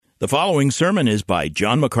The following sermon is by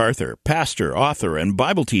John MacArthur, pastor, author, and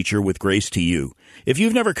Bible teacher with Grace to You. If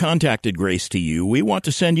you've never contacted Grace to You, we want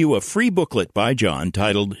to send you a free booklet by John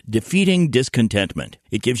titled Defeating Discontentment.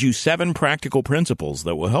 It gives you 7 practical principles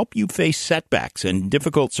that will help you face setbacks and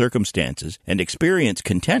difficult circumstances and experience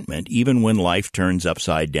contentment even when life turns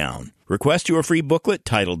upside down. Request your free booklet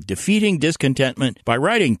titled Defeating Discontentment by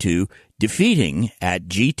writing to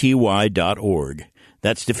defeating@gty.org.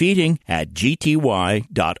 That's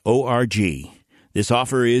defeating@gty.org. This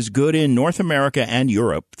offer is good in North America and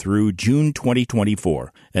Europe through June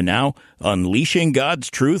 2024. And now, unleashing God's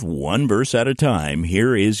truth one verse at a time,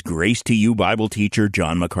 here is Grace to You Bible teacher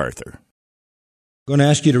John MacArthur. I'm going to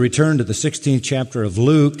ask you to return to the 16th chapter of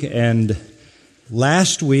Luke, and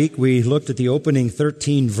last week we looked at the opening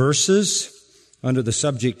 13 verses under the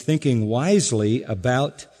subject Thinking Wisely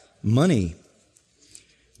About Money.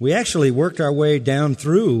 We actually worked our way down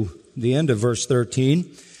through the end of verse 13,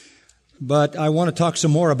 but I want to talk some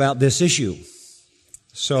more about this issue.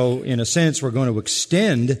 So, in a sense, we're going to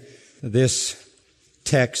extend this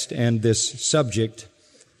text and this subject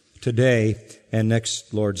today and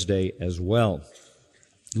next Lord's Day as well.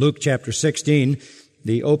 Luke chapter 16,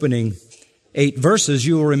 the opening 8 verses,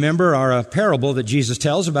 you will remember, are a parable that Jesus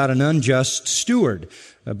tells about an unjust steward,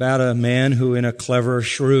 about a man who in a clever,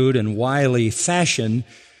 shrewd, and wily fashion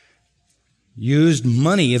used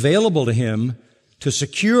money available to him to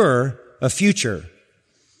secure a future.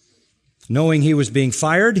 Knowing he was being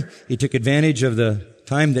fired, he took advantage of the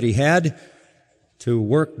time that he had to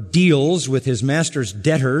work deals with his master's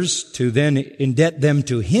debtors to then indebt them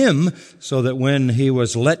to him so that when he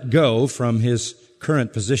was let go from his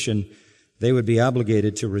current position, they would be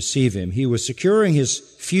obligated to receive him. He was securing his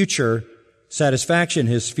future satisfaction,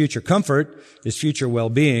 his future comfort, his future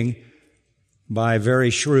well-being by very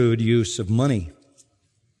shrewd use of money.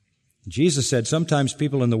 Jesus said sometimes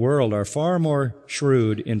people in the world are far more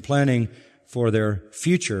shrewd in planning for their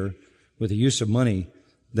future with the use of money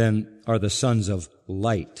than are the sons of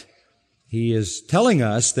light. He is telling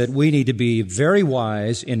us that we need to be very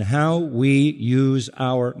wise in how we use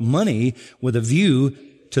our money with a view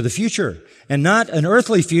to the future. And not an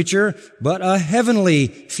earthly future, but a heavenly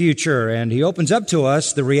future. And he opens up to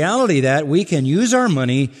us the reality that we can use our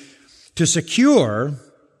money to secure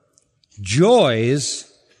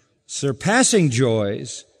joys, surpassing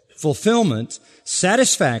joys, fulfillment,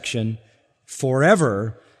 satisfaction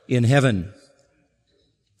forever in heaven.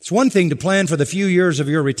 It's one thing to plan for the few years of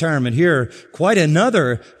your retirement here, quite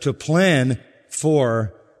another to plan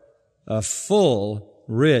for a full,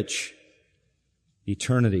 rich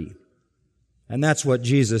eternity. And that's what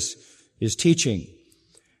Jesus is teaching.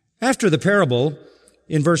 After the parable,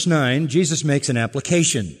 in verse 9, Jesus makes an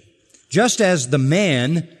application. Just as the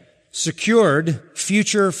man secured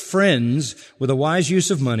future friends with a wise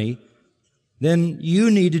use of money, then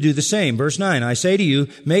you need to do the same. Verse 9, I say to you,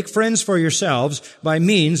 make friends for yourselves by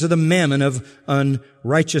means of the mammon of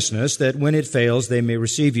unrighteousness, that when it fails, they may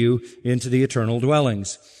receive you into the eternal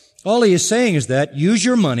dwellings. All he is saying is that use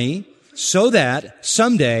your money so that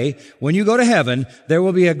someday, when you go to heaven, there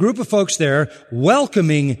will be a group of folks there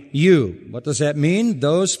welcoming you. What does that mean?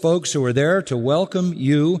 Those folks who are there to welcome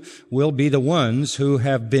you will be the ones who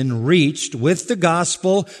have been reached with the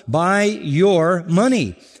gospel by your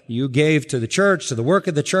money. You gave to the church, to the work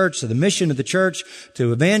of the church, to the mission of the church,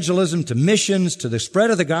 to evangelism, to missions, to the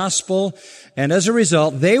spread of the gospel. And as a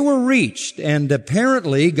result, they were reached. And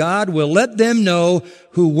apparently, God will let them know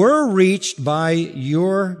who were reached by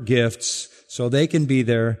your gifts so they can be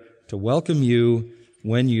there to welcome you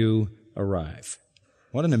when you arrive.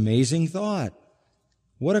 What an amazing thought.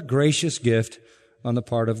 What a gracious gift on the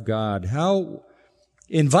part of God. How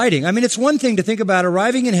inviting. I mean, it's one thing to think about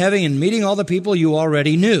arriving in heaven and meeting all the people you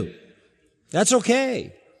already knew. That's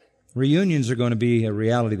okay. Reunions are going to be a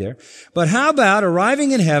reality there. But how about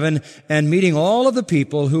arriving in heaven and meeting all of the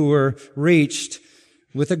people who were reached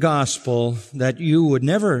with the gospel that you would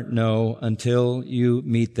never know until you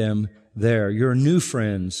meet them there? Your new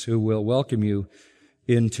friends who will welcome you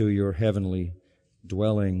into your heavenly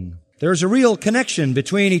dwelling. There's a real connection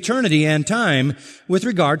between eternity and time with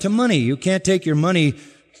regard to money. You can't take your money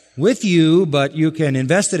with you, but you can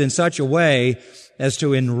invest it in such a way as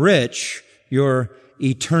to enrich your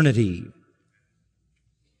eternity.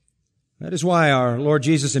 That is why our Lord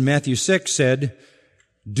Jesus in Matthew 6 said,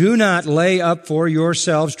 do not lay up for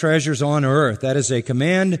yourselves treasures on earth. That is a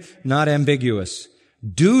command, not ambiguous.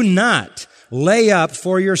 Do not lay up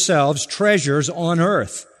for yourselves treasures on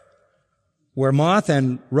earth, where moth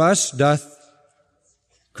and rust doth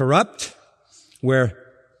corrupt, where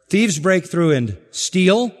thieves break through and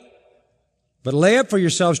steal, But lay up for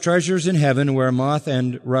yourselves treasures in heaven where moth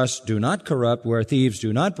and rust do not corrupt, where thieves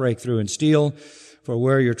do not break through and steal. For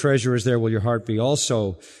where your treasure is, there will your heart be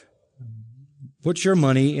also. Put your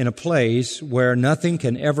money in a place where nothing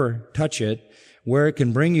can ever touch it, where it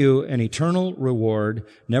can bring you an eternal reward,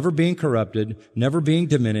 never being corrupted, never being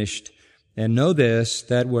diminished. And know this,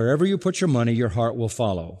 that wherever you put your money, your heart will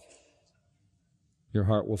follow. Your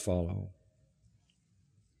heart will follow.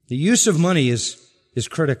 The use of money is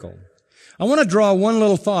critical. I want to draw one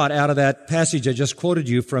little thought out of that passage I just quoted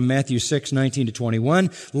you from Matthew 6:19 to 21.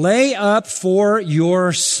 Lay up for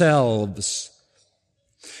yourselves.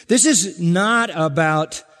 This is not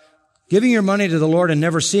about giving your money to the Lord and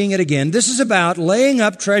never seeing it again. This is about laying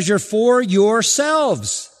up treasure for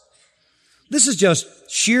yourselves. This is just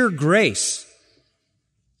sheer grace.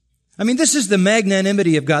 I mean, this is the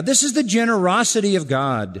magnanimity of God. This is the generosity of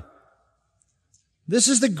God. This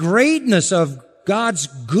is the greatness of God's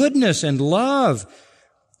goodness and love,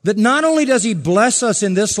 that not only does He bless us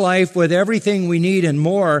in this life with everything we need and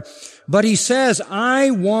more, but He says, I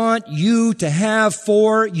want you to have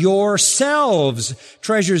for yourselves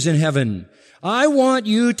treasures in heaven. I want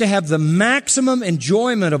you to have the maximum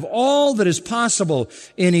enjoyment of all that is possible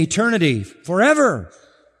in eternity, forever.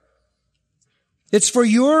 It's for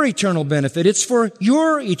your eternal benefit. It's for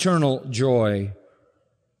your eternal joy.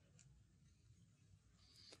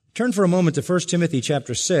 Turn for a moment to 1 Timothy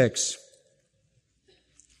chapter 6.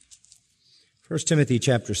 1 Timothy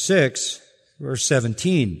chapter 6, verse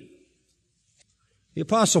 17. The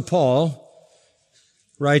Apostle Paul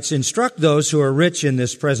writes, instruct those who are rich in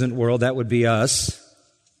this present world, that would be us,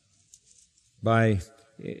 by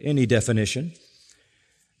any definition,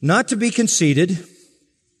 not to be conceited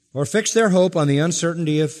or fix their hope on the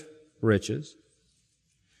uncertainty of riches,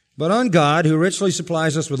 but on God, who richly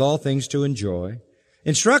supplies us with all things to enjoy.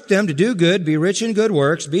 Instruct them to do good, be rich in good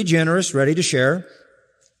works, be generous, ready to share,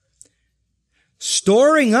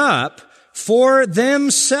 storing up for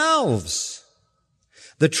themselves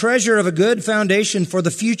the treasure of a good foundation for the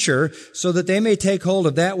future, so that they may take hold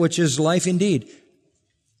of that which is life indeed.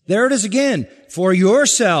 There it is again. For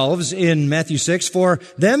yourselves in Matthew 6, for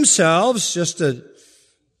themselves, just a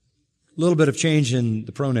little bit of change in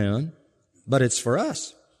the pronoun, but it's for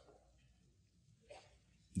us.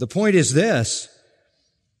 The point is this.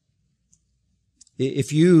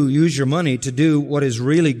 If you use your money to do what is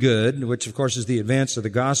really good, which of course is the advance of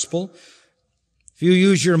the gospel, if you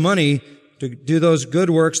use your money to do those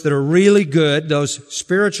good works that are really good, those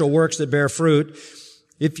spiritual works that bear fruit,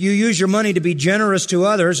 if you use your money to be generous to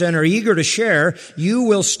others and are eager to share, you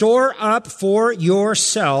will store up for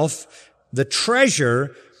yourself the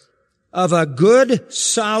treasure of a good,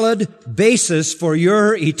 solid basis for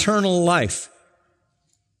your eternal life.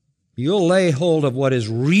 You'll lay hold of what is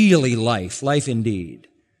really life, life indeed.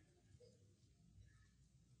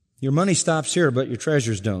 Your money stops here, but your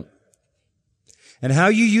treasures don't. And how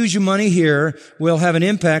you use your money here will have an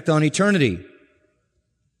impact on eternity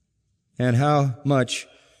and how much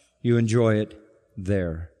you enjoy it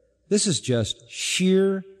there. This is just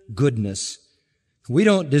sheer goodness. We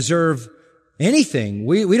don't deserve anything.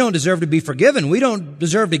 We don't deserve to be forgiven. We don't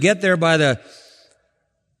deserve to get there by the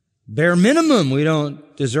bare minimum. We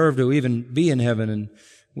don't deserve to even be in heaven, and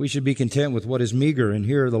we should be content with what is meager. And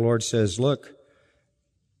here the Lord says, look,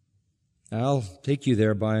 I'll take you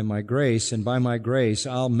there by my grace, and by my grace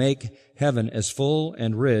I'll make heaven as full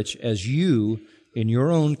and rich as you, in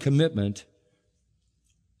your own commitment,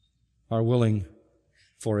 are willing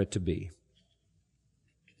for it to be.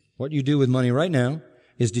 What you do with money right now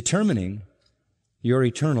is determining your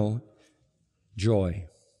eternal joy.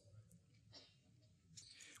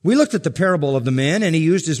 We looked at the parable of the man, and he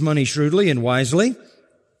used his money shrewdly and wisely.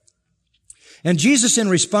 And Jesus, in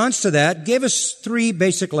response to that, gave us 3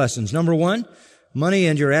 basic lessons. Number 1, money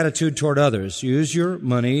and your attitude toward others. Use your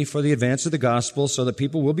money for the advance of the gospel so that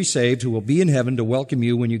people will be saved who will be in heaven to welcome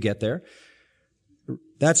you when you get there.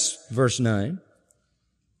 That's verse 9.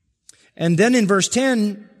 And then in verse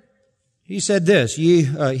 10, he said this, he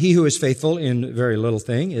who is faithful in very little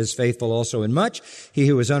thing is faithful also in much. He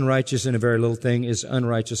who is unrighteous in a very little thing is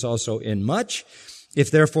unrighteous also in much. If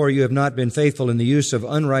therefore you have not been faithful in the use of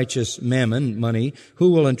unrighteous mammon, money,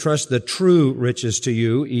 who will entrust the true riches to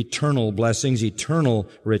you, eternal blessings, eternal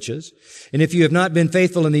riches? And if you have not been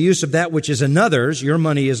faithful in the use of that which is another's, your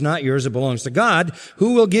money is not yours, it belongs to God,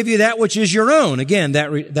 who will give you that which is your own? Again,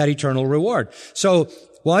 that eternal reward. So,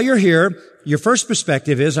 while you're here, your first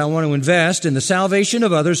perspective is, I want to invest in the salvation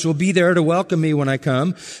of others who will be there to welcome me when I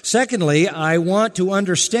come. Secondly, I want to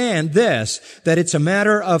understand this, that it's a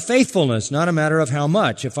matter of faithfulness, not a matter of how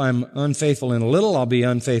much. If I'm unfaithful in a little, I'll be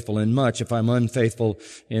unfaithful in much. If I'm unfaithful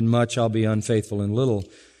in much, I'll be unfaithful in little.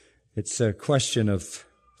 It's a question of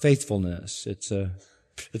faithfulness. It's a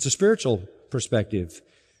spiritual perspective.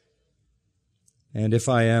 And if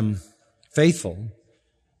I am faithful,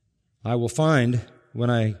 I will find, when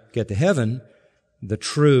I get to heaven, the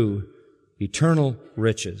true eternal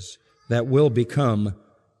riches that will become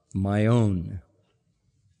my own.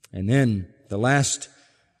 And then the last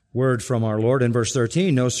word from our Lord in verse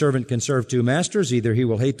 13, no servant can serve two masters. Either he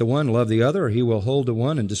will hate the one, love the other, or he will hold to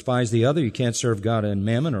one and despise the other. You can't serve God and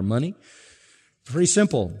mammon or money. Pretty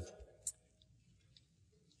simple.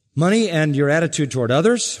 Money and your attitude toward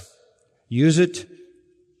others, use it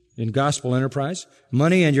in gospel enterprise.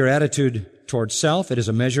 Money and your attitude toward self, it is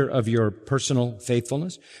a measure of your personal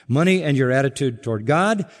faithfulness. Money and your attitude toward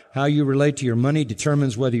God, how you relate to your money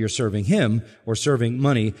determines whether you're serving Him or serving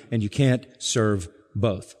money, and you can't serve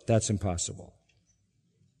both. That's impossible.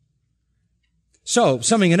 So,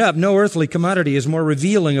 summing it up, no earthly commodity is more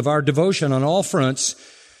revealing of our devotion on all fronts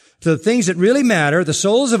to the things that really matter, the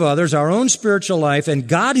souls of others, our own spiritual life, and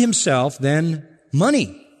God Himself, than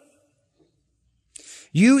money.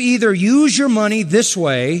 You either use your money this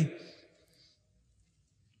way,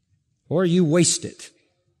 or you waste it.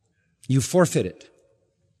 You forfeit it.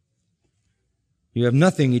 You have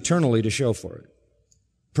nothing eternally to show for it.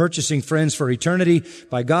 Purchasing friends for eternity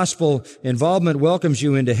by gospel involvement welcomes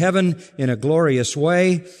you into heaven in a glorious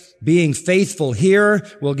way. Being faithful here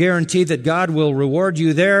will guarantee that God will reward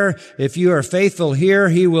you there. If you are faithful here,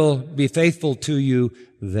 He will be faithful to you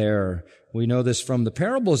there. We know this from the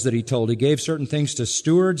parables that He told. He gave certain things to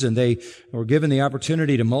stewards, and they were given the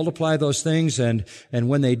opportunity to multiply those things, and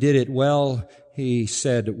when they did it well, He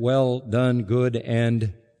said, well done, good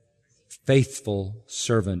and faithful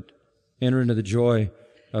servant. Enter into the joy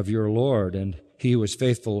of your Lord. And he who is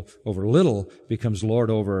faithful over little becomes Lord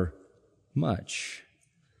over much.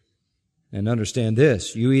 And understand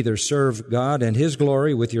this, you either serve God and His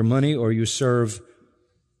glory with your money, or you serve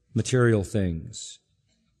material things.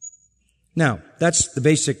 Now, that's the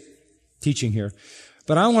basic teaching here.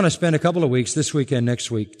 But I want to spend a couple of weeks, this week and next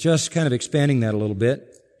week, just kind of expanding that a little bit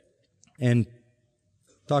and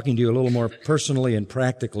talking to you a little more personally and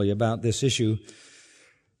practically about this issue.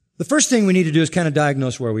 The first thing we need to do is kind of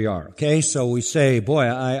diagnose where we are, okay? So we say, boy,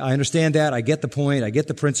 I understand that. I get the point. I get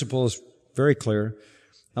the principles very clear.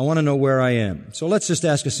 I want to know where I am. So let's just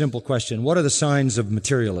ask a simple question. What are the signs of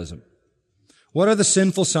materialism? What are the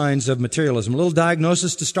sinful signs of materialism? A little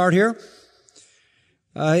diagnosis to start here.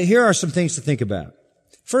 Here are some things to think about.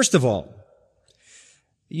 First of all,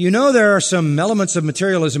 you know there are some elements of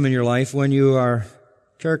materialism in your life when you are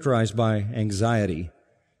characterized by anxiety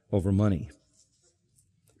over money.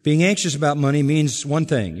 Being anxious about money means one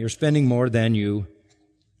thing. You're spending more than you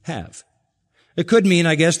have. It could mean,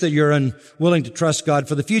 I guess, that you're unwilling to trust God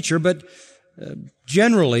for the future, but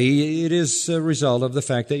generally it is a result of the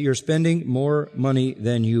fact that you're spending more money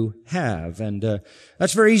than you have. And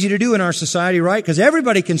that's very easy to do in our society, right? Because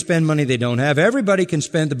everybody can spend money they don't have. Everybody can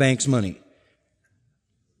spend the bank's money.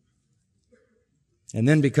 And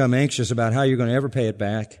then become anxious about how you're going to ever pay it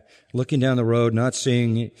back, looking down the road, not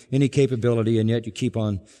seeing any capability, and yet you keep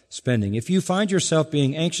on spending. If you find yourself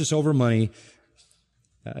being anxious over money,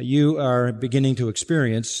 you are beginning to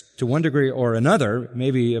experience, to one degree or another,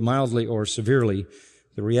 maybe mildly or severely,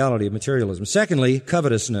 the reality of materialism. Secondly,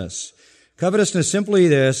 covetousness. Covetousness is simply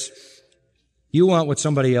this: you want what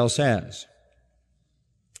somebody else has.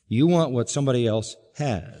 You want what somebody else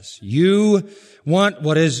has. You want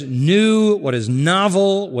what is new, what is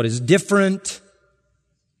novel, what is different.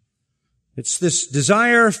 It's this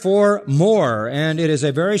desire for more, and it is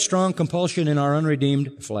a very strong compulsion in our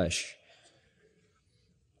unredeemed flesh.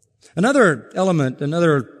 Another element,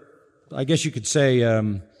 I guess you could say,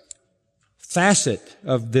 facet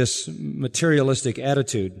of this materialistic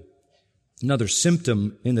attitude, another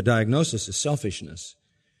symptom in the diagnosis, is selfishness.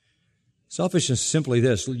 Selfishness is simply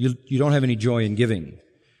this: you don't have any joy in giving.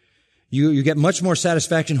 You get much more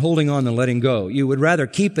satisfaction holding on than letting go. You would rather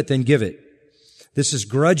keep it than give it. This is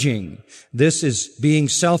grudging. This is being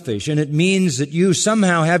selfish. And it means that you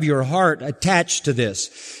somehow have your heart attached to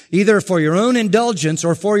this, either for your own indulgence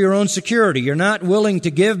or for your own security. You're not willing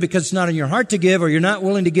to give because it's not in your heart to give, or you're not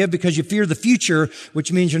willing to give because you fear the future,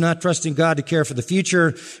 which means you're not trusting God to care for the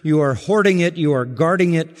future. You are hoarding it. You are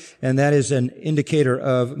guarding it. And that is an indicator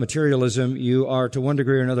of materialism. You are, to one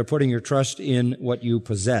degree or another, putting your trust in what you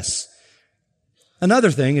possess.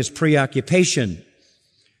 Another thing is preoccupation.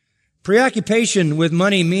 Preoccupation with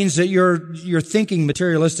money means that you're thinking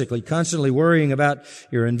materialistically, constantly worrying about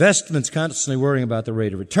your investments, constantly worrying about the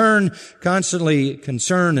rate of return, constantly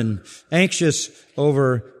concerned and anxious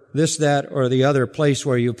over this, that, or the other place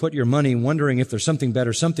where you put your money, wondering if there's something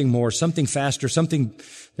better, something more, something faster, something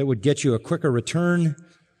that would get you a quicker return.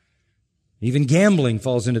 Even gambling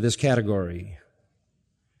falls into this category.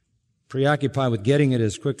 Preoccupy with getting it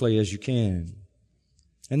as quickly as you can.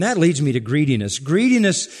 And that leads me to greediness.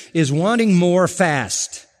 Greediness is wanting more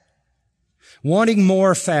fast. Wanting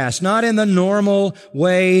more fast. Not in the normal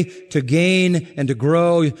way to gain and to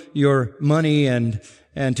grow your money and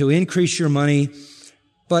to increase your money,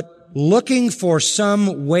 but looking for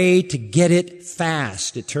some way to get it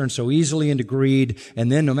fast. It turns so easily into greed, and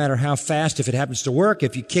then no matter how fast, if it happens to work,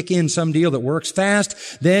 if you kick in some deal that works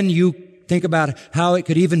fast, then you think about how it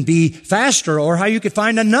could even be faster or how you could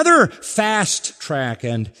find another fast track,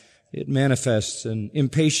 and it manifests an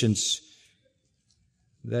impatience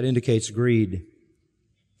that indicates greed.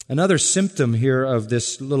 Another symptom here of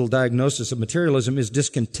this little diagnosis of materialism is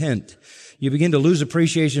discontent. You begin to lose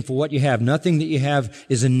appreciation for what you have. Nothing that you have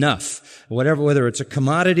is enough. Whether it's a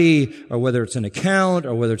commodity or whether it's an account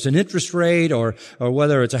or whether it's an interest rate or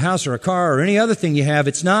whether it's a house or a car or any other thing you have,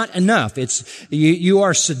 it's not enough. You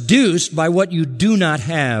are seduced by what you do not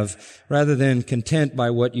have rather than content by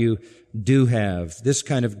what you do have. This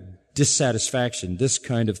kind of dissatisfaction, this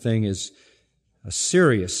kind of thing is a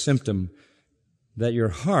serious symptom that your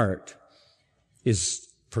heart is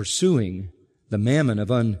pursuing the mammon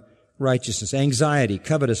of unrighteousness, anxiety,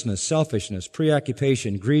 covetousness, selfishness,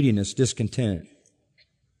 preoccupation, greediness, discontent.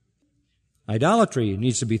 Idolatry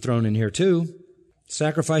needs to be thrown in here too.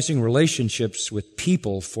 Sacrificing relationships with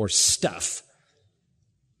people for stuff.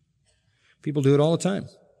 People do it all the time.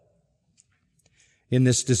 In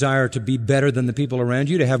this desire to be better than the people around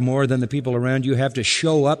you, to have more than the people around you, have to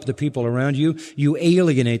show up the people around you, you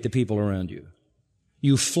alienate the people around you.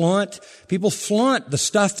 People flaunt the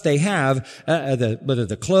stuff they have, whether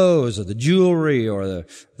the clothes or the jewelry or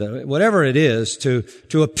the whatever it is,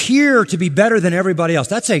 to appear to be better than everybody else.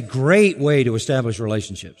 That's a great way to establish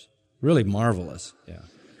relationships. Really marvelous. Yeah,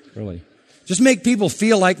 really. Just make people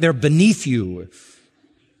feel like they're beneath you,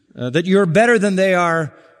 that you're better than they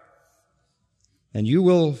are, and you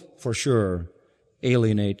will, for sure,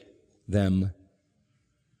 alienate them.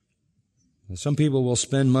 Some people will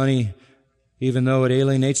spend money even though it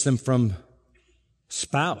alienates them from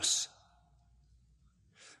spouse,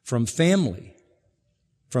 from family,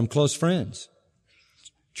 from close friends,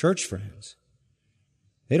 church friends.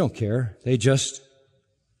 They don't care. They just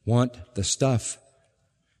want the stuff.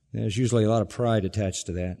 There's usually a lot of pride attached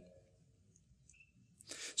to that.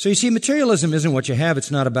 So you see, materialism isn't what you have.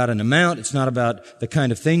 It's not about an amount. It's not about the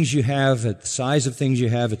kind of things you have, the size of things you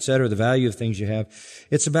have, etc., the value of things you have.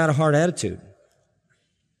 It's about a heart attitude.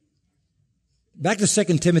 Back to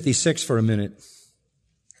 2 Timothy 6 for a minute.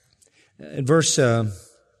 In verse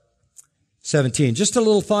 17. Just a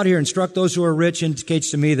little thought here. Instruct those who are rich indicates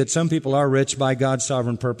to me that some people are rich by God's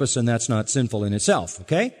sovereign purpose, and that's not sinful in itself.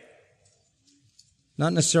 Okay?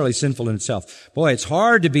 Not necessarily sinful in itself. Boy, it's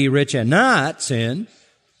hard to be rich and not sin.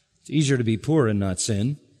 It's easier to be poor and not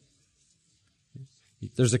sin.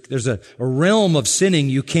 There's a realm of sinning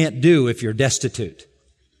you can't do if you're destitute.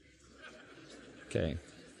 Okay.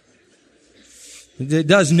 It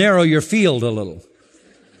does narrow your field a little.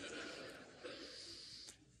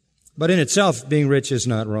 But in itself, being rich is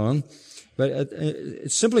not wrong. But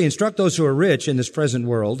simply instruct those who are rich in this present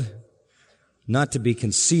world not to be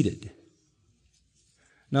conceited,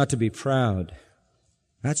 not to be proud.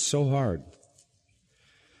 That's so hard.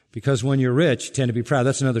 Because when you're rich, you tend to be proud.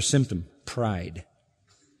 That's another symptom, pride.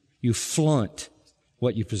 You flaunt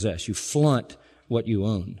what you possess. You flaunt what you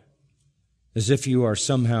own, as if you are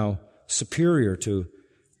somehow superior to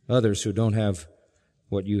others who don't have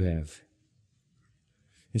what you have.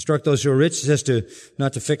 Instruct those who are rich says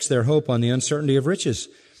not to fix their hope on the uncertainty of riches.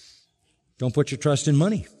 Don't put your trust in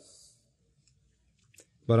money,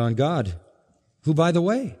 but on God, who, by the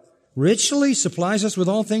way, richly supplies us with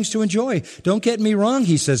all things to enjoy. Don't get me wrong,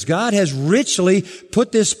 he says. God has richly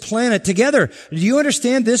put this planet together. Do you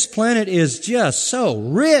understand? This planet is just so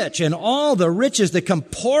rich, and all the riches that come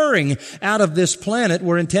pouring out of this planet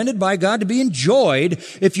were intended by God to be enjoyed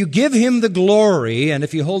if you give him the glory and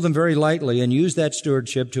if you hold them very lightly and use that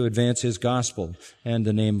stewardship to advance his gospel and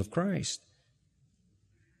the name of Christ.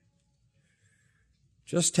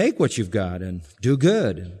 Just take what you've got and do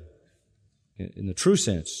good. In the true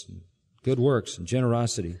sense, good works and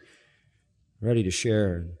generosity, ready to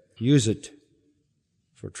share and use it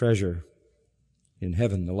for treasure in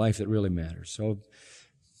heaven, the life that really matters. So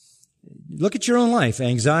Look at your own life.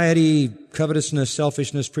 Anxiety, covetousness,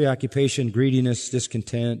 selfishness, preoccupation, greediness,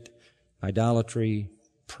 discontent, idolatry,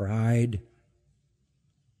 pride,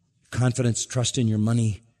 confidence, trust in your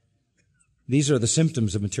money. These are the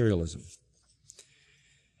symptoms of materialism.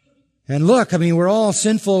 And look, we're all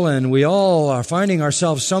sinful and we all are finding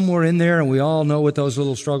ourselves somewhere in there, and we all know what those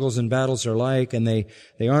little struggles and battles are like, and they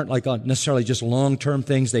aren't like necessarily just long-term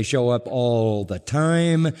things. They show up all the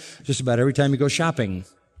time, just about every time you go shopping.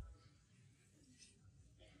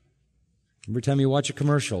 Every time you watch a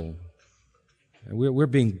commercial. We're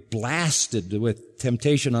being blasted with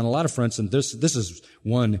temptation on a lot of fronts, and this is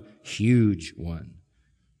one huge one.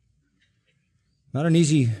 Not an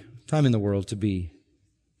easy time in the world to be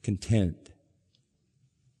content,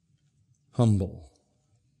 humble.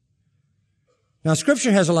 Now,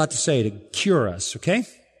 Scripture has a lot to say to cure us, okay?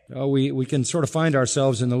 We can sort of find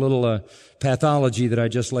ourselves in the little pathology that I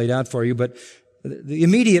just laid out for you, but the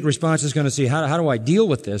immediate response is going to see, how do I deal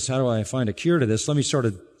with this? How do I find a cure to this? Let me sort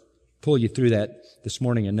of pull you through that this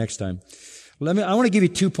morning and next time. I want to give you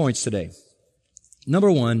 2 points today.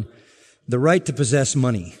 Number one, the right to possess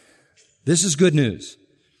money. This is good news.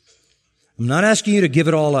 I'm not asking you to give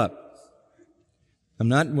it all up.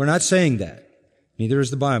 We're not saying that. Neither is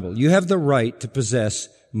the Bible. You have the right to possess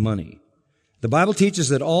money. The Bible teaches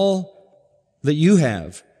that all that you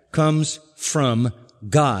have comes from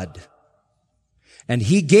God. And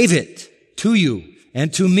He gave it to you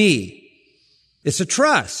and to me. It's a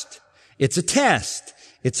trust. It's a test.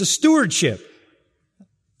 It's a stewardship.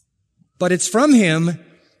 But it's from Him,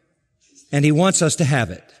 and He wants us to have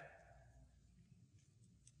it.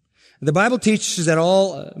 The Bible teaches that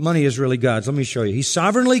all money is really God's. Let me show you. He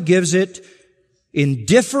sovereignly gives it in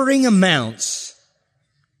differing amounts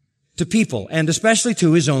to people, and especially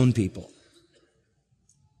to His own people.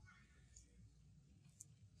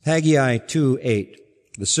 Haggai 2:8.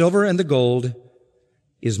 The silver and the gold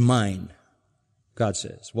is mine, God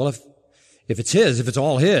says. Well, if it's His, if it's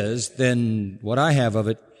all His, then what I have of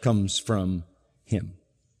it comes from Him.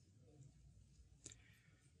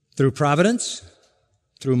 Through providence,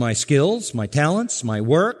 through my skills, my talents, my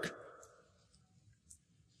work.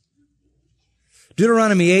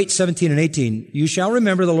 Deuteronomy 8:17 and 18. You shall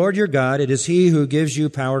remember the Lord your God. It is He who gives you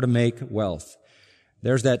power to make wealth.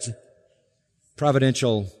 There's that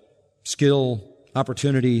providential skill,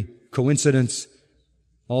 opportunity, coincidence,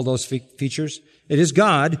 all those features. It is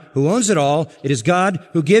God who owns it all. It is God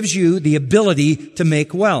who gives you the ability to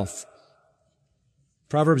make wealth.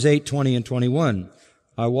 Proverbs 8:20 and 21.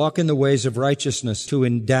 I walk in the ways of righteousness to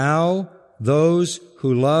endow those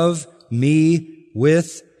who love me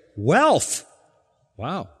with wealth.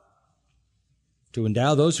 Wow. To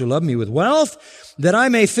endow those who love me with wealth, that I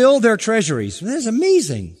may fill their treasuries. That is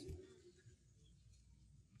amazing.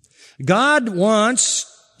 God wants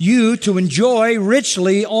you to enjoy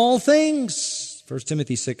richly all things. 1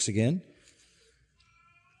 Timothy 6 again.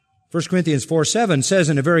 1 Corinthians 4:7 says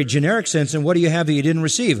in a very generic sense, and what do you have that you didn't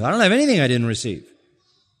receive? I don't have anything I didn't receive.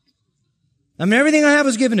 Everything I have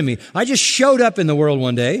was given to me. I just showed up in the world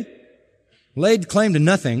one day, laid claim to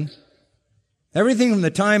nothing. Everything from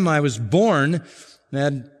the time I was born,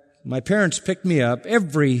 and my parents picked me up,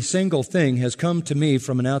 every single thing has come to me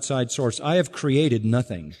from an outside source. I have created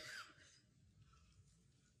nothing.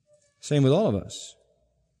 Same with all of us.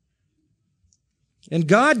 And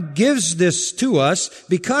God gives this to us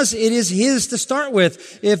because it is His to start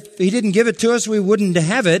with. If He didn't give it to us, we wouldn't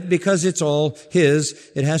have it because it's all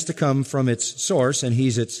His. It has to come from its source, and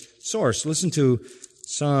He's its source. Listen to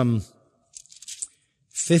Psalm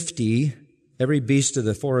 50. Every beast of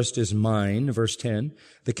the forest is mine, verse 10.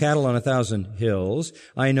 The cattle on 1,000 hills.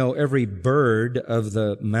 I know every bird of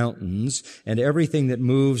the mountains, and everything that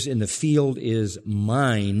moves in the field is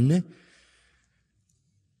mine.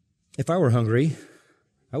 If I were hungry,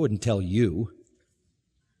 I wouldn't tell you.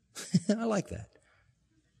 I like that.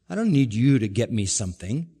 I don't need you to get me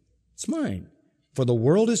something. It's mine. For the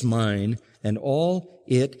world is mine and all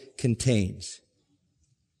it contains.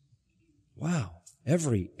 Wow.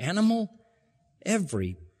 Every animal,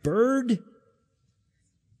 every bird,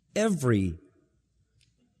 every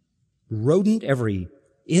rodent, every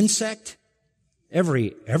insect,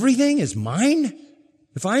 everything is mine.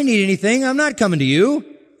 If I need anything, I'm not coming to you.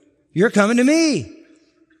 You're coming to me.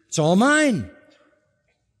 It's all mine.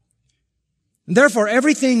 And therefore,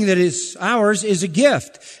 everything that is ours is a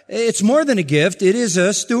gift. It's more than a gift. It is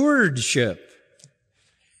a stewardship.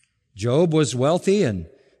 Job was wealthy, and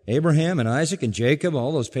Abraham and Isaac and Jacob,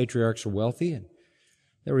 all those patriarchs were wealthy. And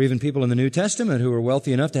there were even people in the New Testament who were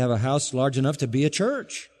wealthy enough to have a house large enough to be a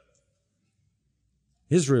church.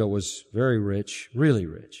 Israel was very rich, really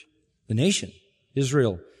rich. The nation,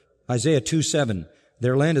 Israel, Isaiah 2:7.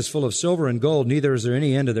 Their land is full of silver and gold, neither is there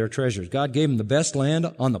any end to their treasures. God gave them the best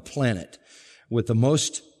land on the planet with the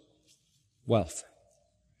most wealth.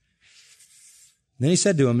 Then he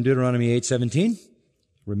said to him in Deuteronomy 8:17,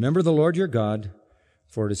 remember the Lord your God,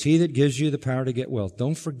 for it is he that gives you the power to get wealth.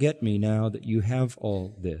 Don't forget me now that you have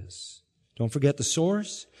all this. Don't forget the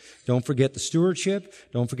source. Don't forget the stewardship.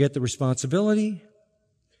 Don't forget the responsibility.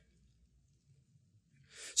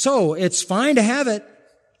 So it's fine to have it.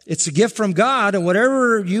 It's a gift from God, and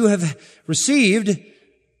whatever you have received,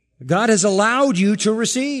 God has allowed you to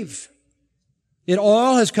receive. It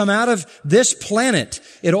all has come out of this planet.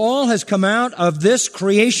 It all has come out of this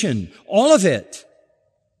creation. All of it.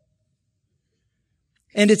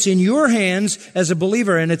 And it's in your hands as a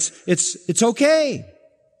believer, and it's okay.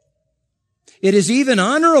 It is even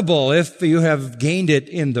honorable if you have gained it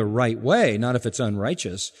in the right way, not if it's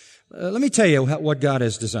unrighteous. Let me tell you what God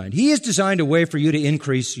has designed. He has designed a way for you to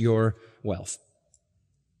increase your wealth.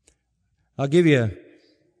 I'll give you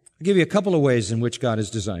a couple of ways in which God has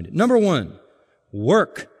designed it. Number one,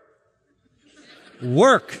 work.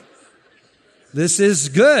 Work. This is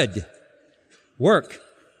good. Work.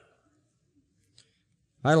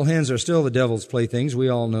 Idle hands are still the devil's playthings. We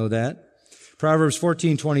all know that. Proverbs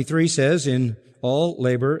 14:23 says, in all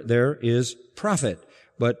labor there is profit,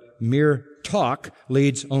 but mere talk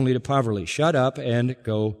leads only to poverty. Shut up and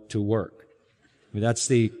go to work. I mean, that's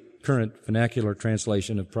the current vernacular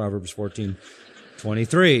translation of Proverbs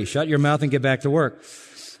 14:23. Shut your mouth and get back to work.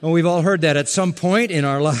 Well, we've all heard that at some point in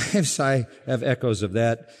our lives. I have echoes of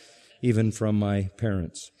that, even from my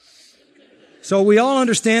parents. So we all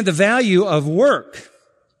understand the value of work.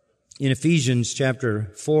 In Ephesians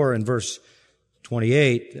chapter 4 and verse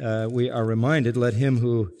 28, we are reminded, let him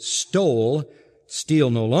who stole steal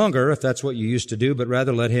no longer, if that's what you used to do, but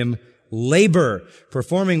rather let him labor,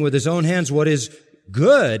 performing with his own hands what is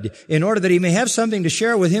good, in order that he may have something to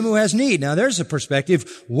share with him who has need. Now there's a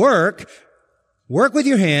perspective. Work with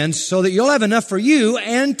your hands so that you'll have enough for you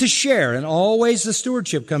and to share. And always the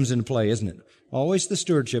stewardship comes into play, isn't it? Always the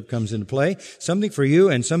stewardship comes into play. Something for you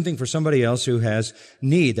and something for somebody else who has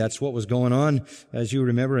need. That's what was going on, as you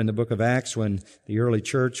remember, in the book of Acts when the early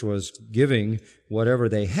church was giving whatever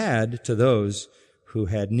they had to those who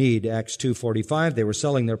had need. Acts 2:45, they were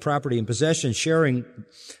selling their property and possessions, sharing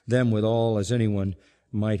them with all as anyone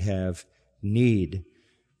might have need.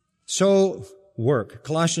 So, work.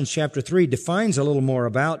 Colossians chapter 3 defines a little more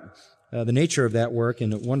about the nature of that work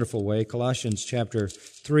in a wonderful way. Colossians chapter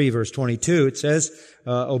 3, verse 22, it says,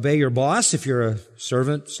 obey your boss if you're a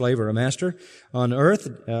servant, slave, or a master on earth.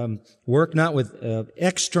 Work not with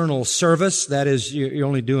external service, that is, you're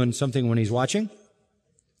only doing something when he's watching,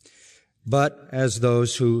 but as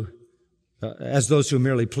those who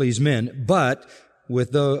merely please men, but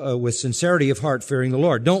with sincerity of heart, fearing the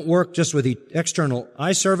Lord. Don't work just with the external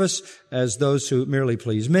eye service as those who merely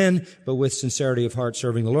please men, but with sincerity of heart,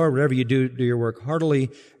 serving the Lord. Whatever you do, do your work heartily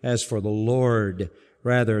as for the Lord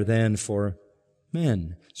rather than for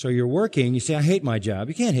men. So you're working, you say, I hate my job.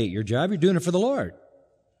 You can't hate your job. You're doing it for the Lord.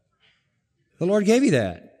 The Lord gave you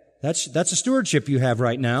that. That's a stewardship you have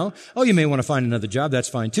right now. Oh, you may want to find another job. That's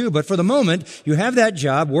fine too. But for the moment, you have that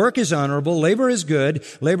job. Work is honorable. Labor is good.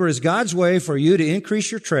 Labor is God's way for you to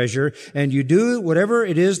increase your treasure. And you do whatever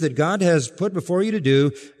it is that God has put before you to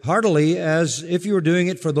do heartily as if you were doing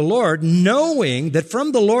it for the Lord, knowing that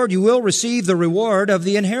from the Lord you will receive the reward of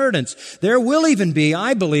the inheritance. There will even be,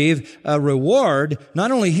 I believe, a reward,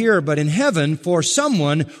 not only here, but in heaven for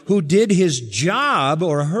someone who did his job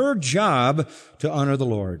or her job to honor the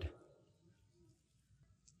Lord.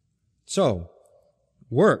 So,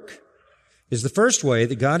 work is the first way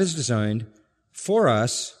that God has designed for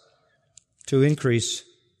us to increase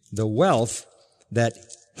the wealth that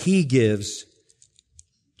He gives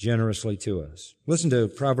generously to us. Listen to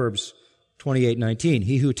Proverbs 28:19.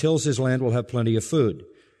 He who tills his land will have plenty of food,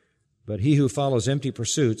 but he who follows empty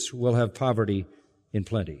pursuits will have poverty in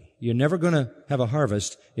plenty. You're never going to have a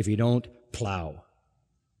harvest if you don't plow.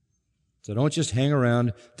 So don't just hang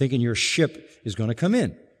around thinking your ship is going to come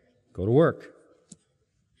in. Go to work.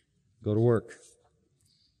 Go to work.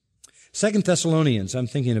 2 Thessalonians, I'm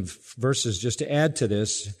thinking of verses just to add to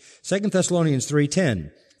this. 2 Thessalonians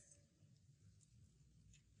 3:10.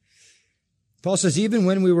 Paul says, even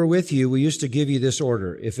when we were with you, we used to give you this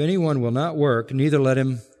order. If anyone will not work, neither let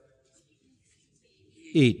him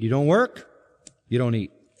eat. You don't work, you don't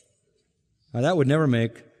eat. Now that would never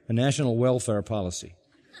make a national welfare policy.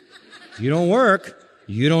 If you don't work,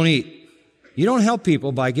 you don't eat. You don't help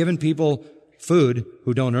people by giving people food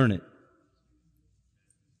who don't earn it.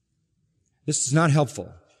 This is not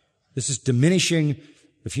helpful. This is diminishing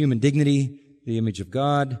of human dignity, the image of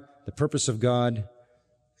God. the purpose of God,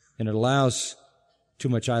 and it allows too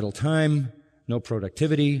much idle time, no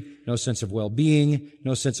productivity, no sense of well-being,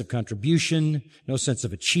 no sense of contribution, no sense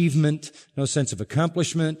of achievement, no sense of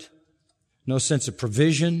accomplishment, no sense of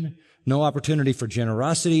provision, no opportunity for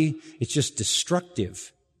generosity. It's just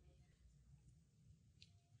destructive.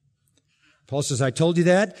 Paul says, I told you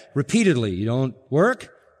that repeatedly. You don't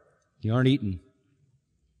work, you aren't eating.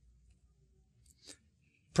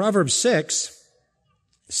 Proverbs 6,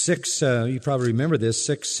 you probably remember this,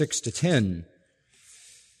 6 to 10.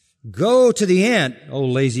 Go to the ant, O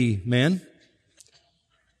lazy man.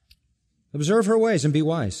 Observe her ways and be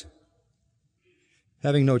wise.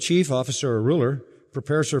 Having no chief, officer, or ruler,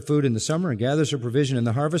 prepares her food in the summer and gathers her provision in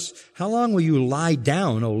the harvest. How long will you lie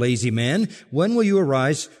down, O lazy man? When will you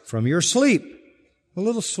arise from your sleep? A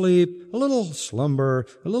little slumber,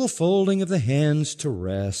 a little folding of the hands to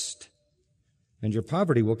rest. And your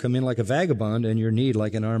poverty will come in like a vagabond and your need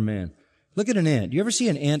like an armed man. Look at an ant. You ever see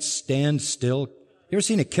an ant stand still? You ever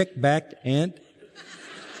seen a kick-backed ant?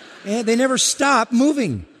 And they never stop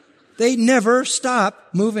moving. They never stop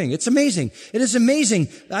moving. It's amazing. It is amazing.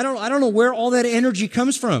 I don't know where all that energy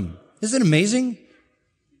comes from. Isn't it amazing?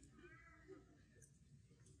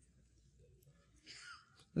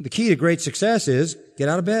 The key to great success is get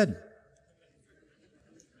out of bed.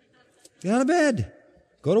 Get out of bed.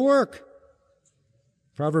 Go to work.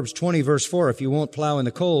 Proverbs 20, verse 4, if you won't plow in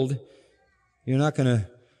the cold, you're not going to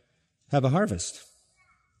have a harvest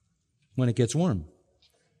when it gets warm.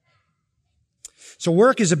 So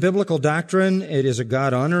work is a biblical doctrine. It is a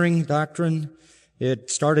God-honoring doctrine.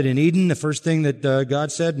 It started in Eden. The first thing that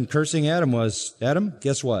God said in cursing Adam was, Adam,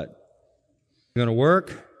 guess what? You're going to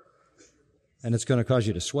work, and it's going to cause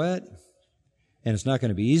you to sweat, and it's not going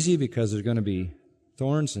to be easy because there's going to be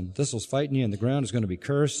thorns and thistles fighting you, and the ground is going to be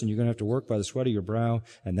cursed, and you're going to have to work by the sweat of your brow,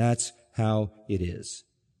 and that's how it is.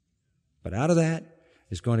 But out of that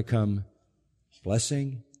is going to come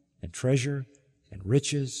blessing and treasure and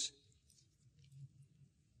riches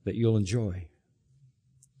that you'll enjoy.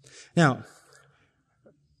 Now,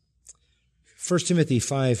 1 Timothy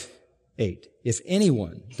 5:8. If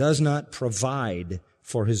anyone does not provide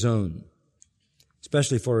for his own,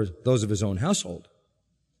 especially for those of his own household,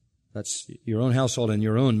 that's your own household and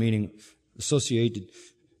your own, meaning associated,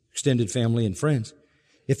 extended family and friends.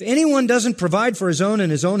 If anyone doesn't provide for his own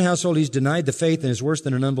and his own household, he's denied the faith and is worse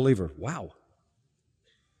than an unbeliever. Wow.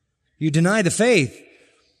 You deny the faith.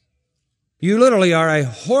 You literally are a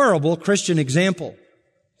horrible Christian example.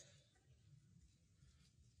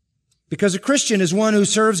 Because a Christian is one who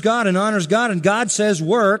serves God and honors God, and God says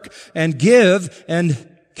work and give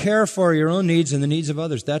and care for your own needs and the needs of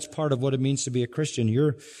others. That's part of what it means to be a Christian.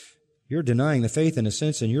 You're denying the faith in a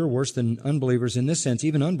sense, and you're worse than unbelievers in this sense.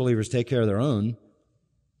 Even unbelievers take care of their own.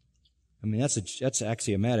 I mean, that's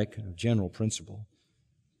axiomatic, a general principle.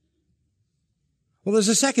 Well, there's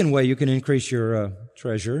a second way you can increase your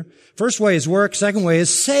treasure. First way is work. Second way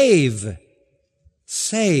is save.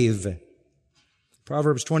 Save.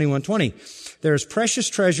 Proverbs 21:20. There is precious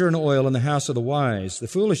treasure and oil in the house of the wise. The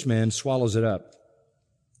foolish man swallows it up.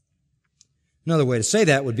 Another way to say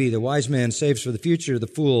that would be the wise man saves for the future, the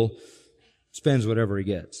fool spends whatever he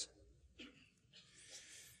gets.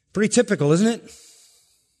 Pretty typical, isn't it?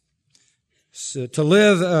 So to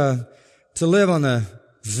live on the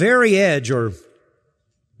very edge, or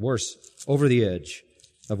worse, over the edge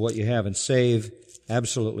of what you have and save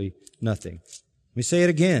absolutely nothing. Let me say it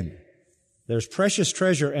again. There's precious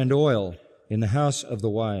treasure and oil in the house of the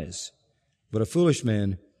wise, but a foolish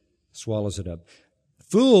man swallows it up. A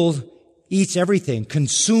fool eats everything,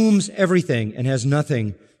 consumes everything, and has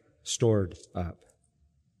nothing stored up.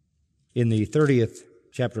 In the 30th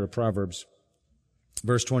chapter of Proverbs,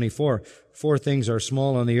 verse 24, 4 things are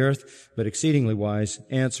small on the earth, but exceedingly wise.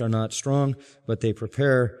 Ants are not strong, but they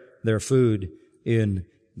prepare their food in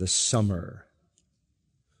the summer.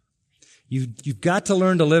 You've got to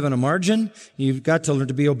learn to live on a margin. You've got to learn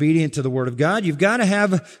to be obedient to the Word of God. You've got to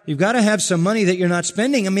have some money that you're not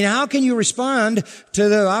spending. I mean, how can you respond to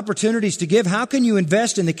the opportunities to give? How can you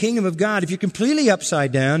invest in the kingdom of God if you're completely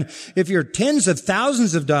upside down, if you're tens of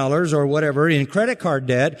thousands of dollars or whatever in credit card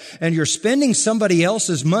debt, and you're spending somebody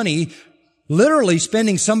else's money, literally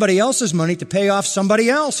spending somebody else's money to pay off somebody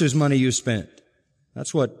else whose money you spent?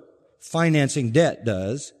 That's what financing debt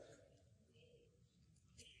does.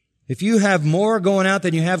 If you have more going out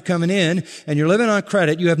than you have coming in, and you're living on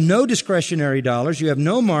credit, you have no discretionary dollars, you have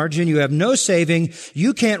no margin, you have no saving,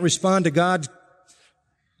 you can't respond to God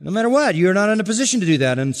no matter what. You're not in a position to do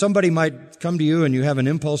that. And somebody might come to you and you have an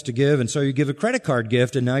impulse to give, and so you give a credit card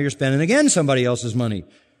gift, and now you're spending again somebody else's money.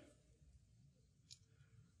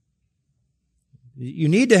 You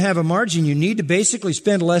need to have a margin. You need to basically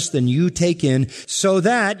spend less than you take in so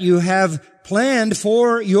that you have planned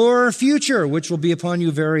for your future, which will be upon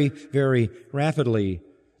you very, very rapidly.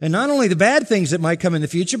 And not only the bad things that might come in the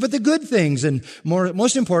future, but the good things, and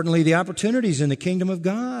most importantly, the opportunities in the kingdom of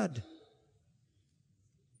God.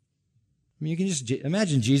 I mean, you can just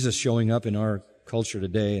imagine Jesus showing up in our culture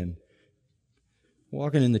today and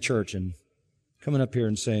walking in the church and coming up here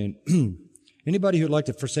and saying, anybody who'd like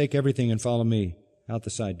to forsake everything and follow me, out the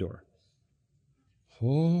side door.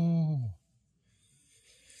 Oh,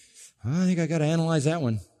 I think I got to analyze that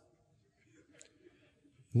one.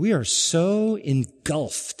 We are so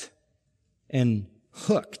engulfed and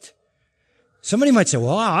hooked. Somebody might say,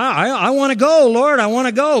 well, I want to go, Lord, I want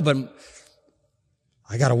to go, but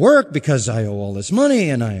I got to work because I owe all this money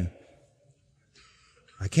and I'm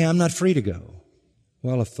not free to go.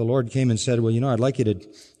 Well, if the Lord came and said, well, I'd like you to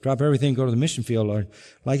drop everything, go to the mission field, or I'd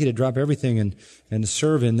like you to drop everything and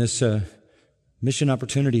serve in this mission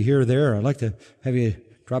opportunity here or there. I'd like to have you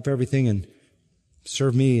drop everything and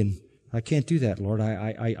serve me, and I can't do that, Lord.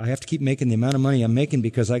 I have to keep making the amount of money I'm making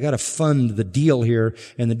because I got to fund the deal here,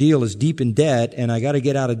 and the deal is deep in debt, and I got to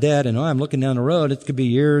get out of debt, and I'm looking down the road. It could be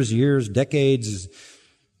years, decades.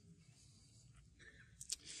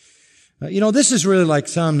 This is really like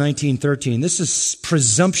Psalm 19:13. This is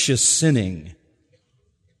presumptuous sinning.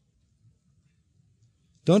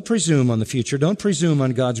 Don't presume on the future. Don't presume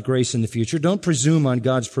on God's grace in the future. Don't presume on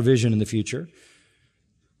God's provision in the future.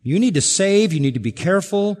 You need to save. You need to be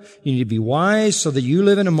careful. You need to be wise so that you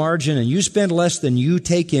live in a margin and you spend less than you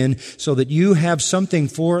take in so that you have something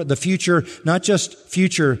for the future, not just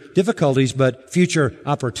future difficulties, but future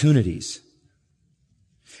opportunities.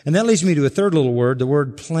 And that leads me to a third little word, the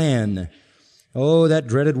word plan. Oh, that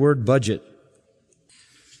dreaded word budget.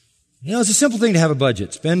 It's a simple thing to have a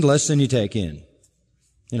budget. Spend less than you take in.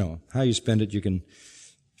 How you spend it, you can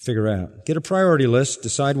figure out. Get a priority list,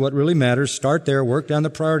 decide what really matters, start there, work down the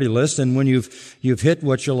priority list, and when you've hit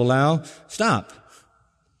what you'll allow, stop.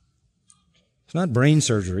 It's not brain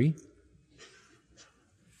surgery.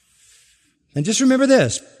 And just remember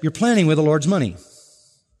this, you're planning with the Lord's money.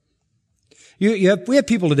 We have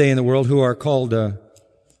people today in the world who are called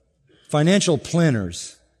financial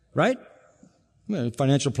planners, right?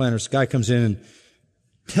 Financial planners, guy comes in and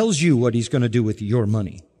tells you what he's going to do with your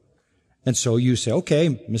money. And so you say,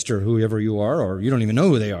 okay, Mr. whoever you are, or you don't even know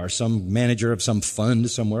who they are, some manager of some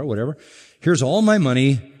fund somewhere, whatever. Here's all my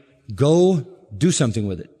money. Go do something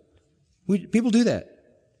with it. People do that.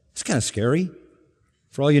 It's kind of scary.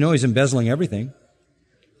 For all you know, he's embezzling everything.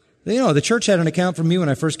 The church had an account for me when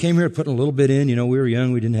I first came here, putting a little bit in. We were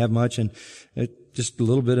young, we didn't have much, and just a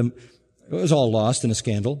little bit of, it was all lost in a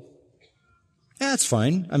scandal. Yeah, that's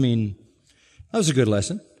fine. I mean, that was a good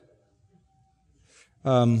lesson.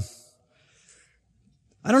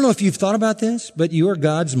 I don't know if you've thought about this, but you are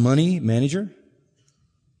God's money manager.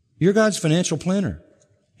 You're God's financial planner.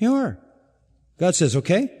 You are. God says,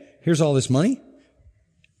 okay, here's all this money.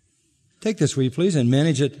 Take this, will you please, and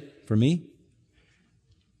manage it for me.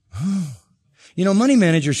 Money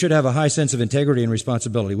managers should have a high sense of integrity and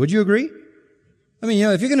responsibility. Would you agree? I mean,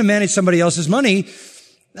 if you're going to manage somebody else's money,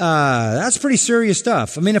 that's pretty serious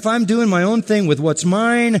stuff. I mean, if I'm doing my own thing with what's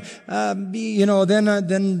mine,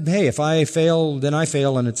 then hey, if I fail, then I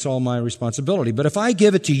fail and it's all my responsibility. But if I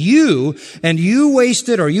give it to you and you waste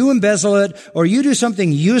it or you embezzle it or you do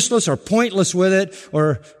something useless or pointless with it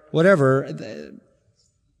or whatever,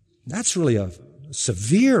 that's really a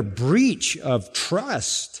severe breach of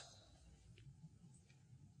trust.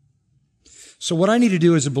 So what I need to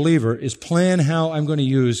do as a believer is plan how I'm going to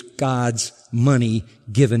use God's money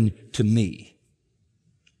given to me.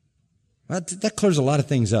 That clears a lot of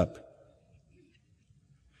things up.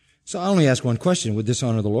 So I only ask one question. Would this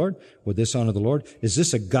honor the Lord? Would this honor the Lord? Is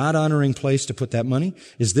this a God-honoring place to put that money?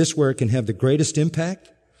 Is this where it can have the greatest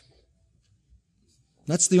impact?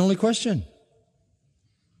 That's the only question.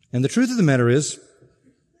 And the truth of the matter is,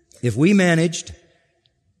 if we managed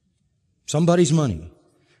somebody's money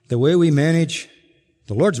the way we manage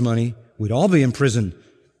the Lord's money, we'd all be in prison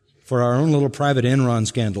for our own little private Enron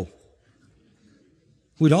scandal.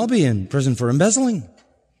 We'd all be in prison for embezzling.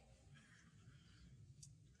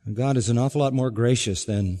 And God is an awful lot more gracious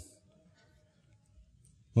than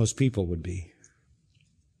most people would be.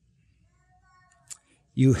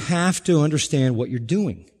 You have to understand what you're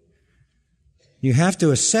doing. You have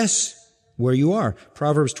to assess where you are.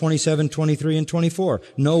 Proverbs 27, 23, and 24.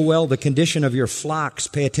 Know well the condition of your flocks.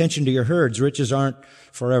 Pay attention to your herds. Riches aren't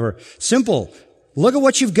forever. Simple. Look at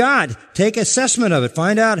what you've got. Take assessment of it.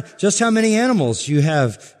 Find out just how many animals you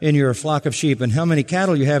have in your flock of sheep and how many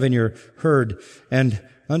cattle you have in your herd. And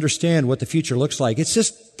understand what the future looks like. It's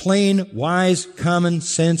just plain, wise, common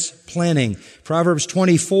sense planning. Proverbs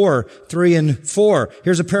 24, 3 and 4.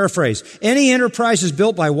 Here's a paraphrase. Any enterprise is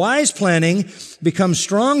built by wise planning, becomes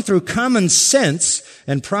strong through common sense,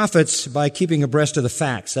 and profits by keeping abreast of the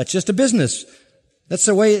facts. That's just a business. That's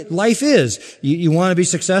the way life is. You want to be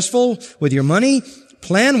successful with your money?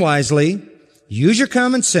 Plan wisely, use your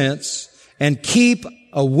common sense, and keep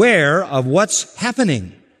aware of what's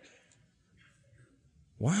happening.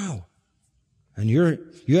 Wow. And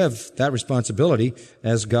you have that responsibility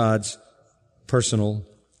as God's personal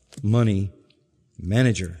money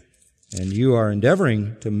manager. And you are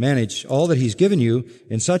endeavoring to manage all that He's given you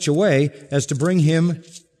in such a way as to bring Him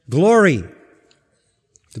glory.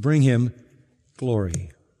 To bring Him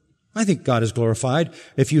glory. I think God is glorified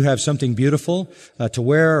if you have something beautiful to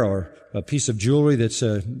wear, or a piece of jewelry that's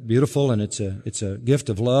beautiful and it's a gift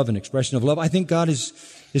of love, an expression of love. I think God is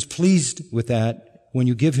pleased with that when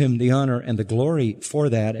you give Him the honor and the glory for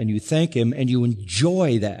that, and you thank Him and you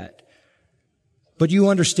enjoy that. But you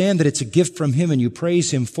understand that it's a gift from Him and you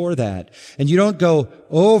praise Him for that. And you don't go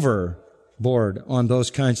overboard on those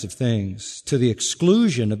kinds of things to the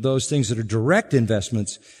exclusion of those things that are direct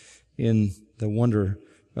investments in the wonder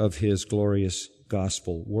of His glorious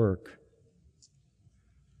gospel work.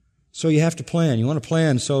 So you have to plan. You want to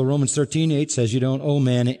plan. So Romans 13:8 says you don't owe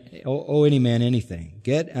any man anything.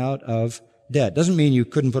 Get out of debt. Doesn't mean you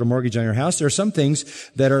couldn't put a mortgage on your house. There are some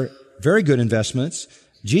things that are very good investments.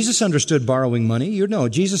 Jesus understood borrowing money. You know,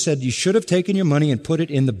 Jesus said you should have taken your money and put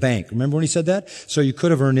it in the bank. Remember when He said that? So you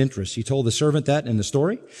could have earned interest. He told the servant that in the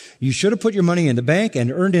story. You should have put your money in the bank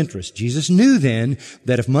and earned interest. Jesus knew then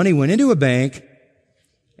that if money went into a bank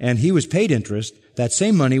and he was paid interest, that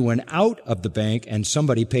same money went out of the bank and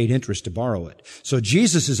somebody paid interest to borrow it. So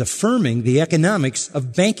Jesus is affirming the economics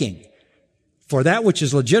of banking for that which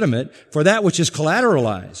is legitimate, for that which is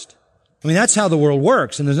collateralized. I mean, that's how the world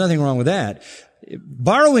works, and there's nothing wrong with that.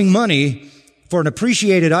 Borrowing money for an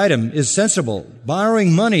appreciated item is sensible.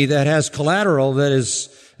 Borrowing money that has collateral that is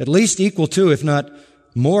at least equal to, if not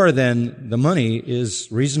more than the money, is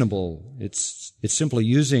reasonable. It's simply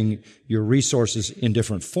using your resources in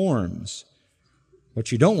different forms.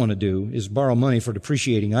 What you don't want to do is borrow money for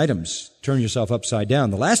depreciating items. Turn yourself upside down.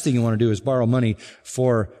 The last thing you want to do is borrow money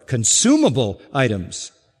for consumable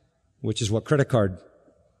items, which is what credit card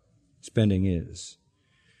spending is.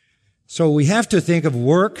 So we have to think of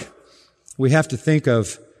work, we have to think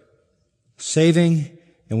of saving,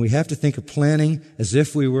 and we have to think of planning as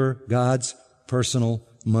if we were God's personal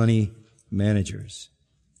money managers.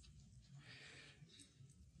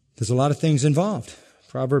 There's a lot of things involved.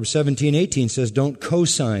 Proverbs 17:18 says, don't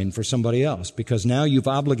co-sign for somebody else, because now you've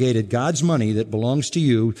obligated God's money that belongs to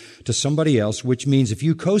you to somebody else, which means if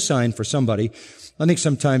you co-sign for somebody, I think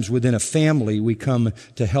sometimes within a family we come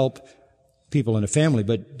to help people in a family,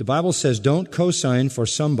 but the Bible says don't co-sign for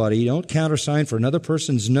somebody, don't countersign for another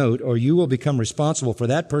person's note, or you will become responsible for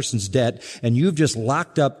that person's debt, and you've just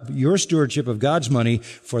locked up your stewardship of God's money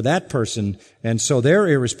for that person, and so their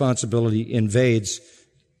irresponsibility invades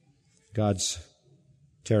God's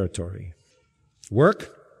territory.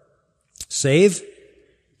 Work, save,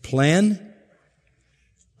 plan.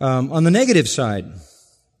 On the negative side,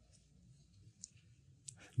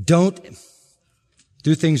 don't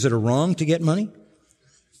do things that are wrong to get money.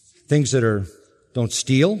 Things that don't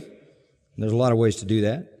steal. There's a lot of ways to do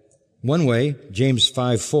that. One way, James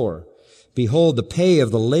 5:4. Behold, the pay of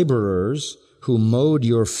the laborers who mowed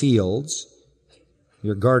your fields,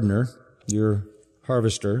 your gardener, your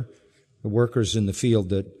harvester, the workers in the field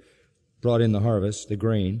that brought in the harvest, the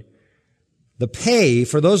grain. The pay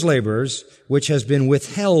for those laborers, which has been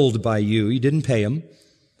withheld by you didn't pay them,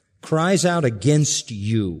 cries out against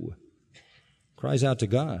you. Cries out to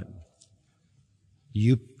God.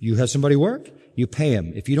 You have somebody work, you pay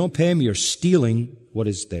him. If you don't pay him, you're stealing what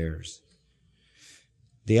is theirs.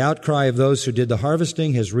 The outcry of those who did the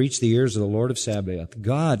harvesting has reached the ears of the Lord of Sabaoth.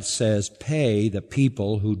 God says, pay the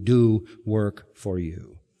people who do work for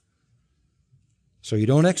you. So you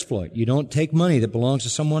don't exploit. You don't take money that belongs to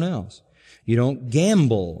someone else. You don't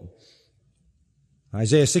gamble.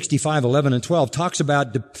 Isaiah 65:11 and 12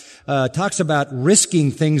 talks about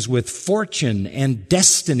risking things with fortune and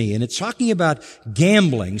destiny, and it's talking about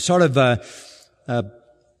gambling, sort of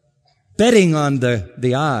betting on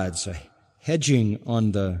the odds, hedging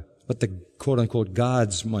on what the quote unquote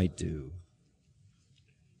gods might do.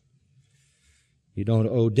 You don't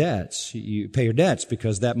owe debts. You pay your debts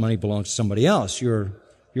because that money belongs to somebody else. You're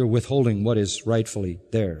withholding what is rightfully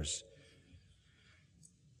theirs.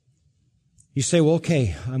 You say, well,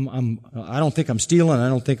 okay, I don't think I'm stealing. I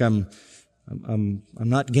don't think I'm I'm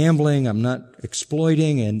not gambling. I'm not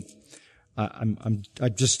exploiting, and I'm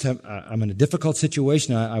in a difficult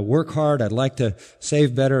situation. I work hard. I'd like to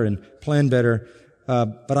save better and plan better,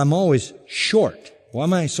 but I'm always short. Why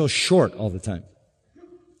am I so short all the time?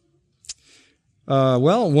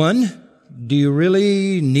 Well, one, do you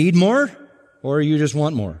really need more, or you just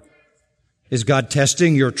want more? Is God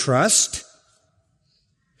testing your trust?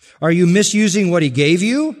 Are you misusing what He gave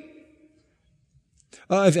you?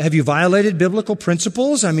 Have you violated biblical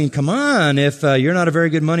principles? I mean, come on. If you're not a very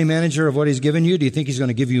good money manager of what He's given you, do you think He's going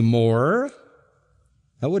to give you more?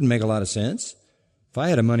 That wouldn't make a lot of sense. If I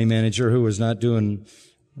had a money manager who was not doing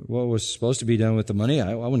what was supposed to be done with the money,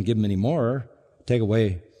 I wouldn't give him any more, take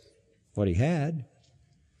away what he had.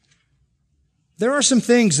 There are some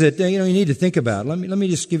things that you need to think about. Let me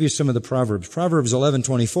just give you some of the Proverbs. Proverbs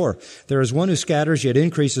 11:24. There is one who scatters, yet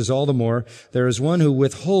increases all the more. There is one who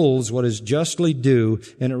withholds what is justly due,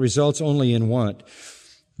 and it results only in want.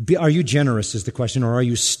 Are you generous is the question, or are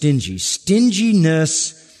you stingy?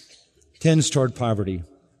 Stinginess tends toward poverty.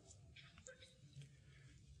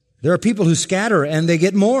 There are people who scatter and they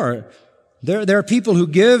get more. There are people who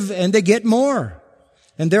give and they get more.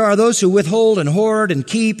 And there are those who withhold and hoard and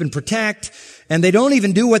keep and protect, and they don't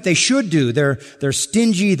even do what they should do. They're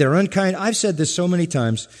stingy, they're unkind. I've said this so many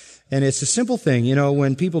times, and it's a simple thing.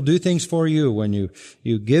 When people do things for you, when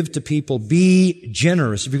you give to people, be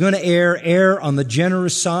generous. If you're going to err on the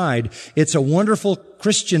generous side. It's a wonderful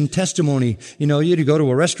Christian testimony. You go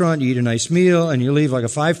to a restaurant, you eat a nice meal, and you leave like a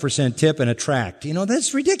 5% tip and a tract.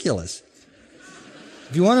 That's ridiculous.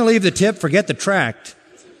 If you want to leave the tip, forget the tract.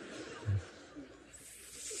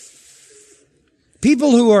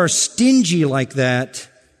 People who are stingy like that,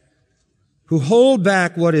 who hold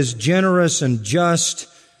back what is generous and just,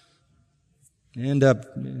 end up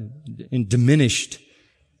in diminished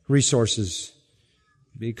resources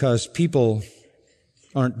because people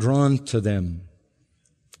aren't drawn to them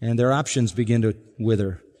and their options begin to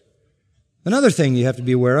wither. Another thing you have to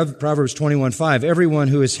be aware of, Proverbs 21:5, everyone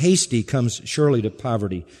who is hasty comes surely to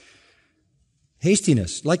poverty.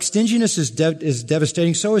 Hastiness, like stinginess is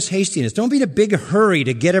devastating, so is hastiness. Don't be in a big hurry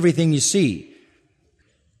to get everything you see.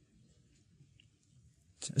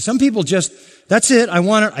 Some people just, that's it, I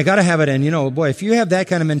want it, I gotta have it. And boy, if you have that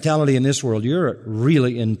kind of mentality in this world, you're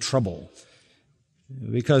really in trouble.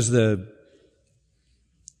 Because the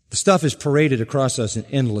stuff is paraded across us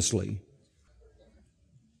endlessly.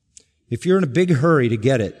 If you're in a big hurry to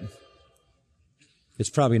get it, it's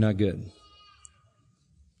probably not good.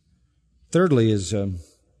 Thirdly is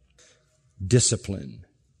discipline.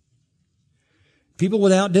 People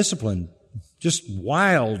without discipline, just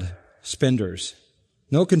wild spenders,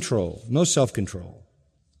 no control, no self-control,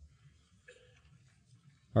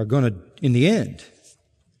 are going to, in the end,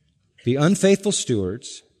 be unfaithful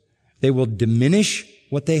stewards. They will diminish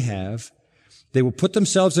what they have. They will put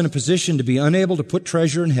themselves in a position to be unable to put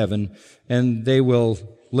treasure in heaven, and they will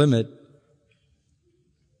limit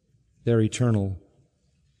their eternal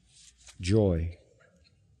joy.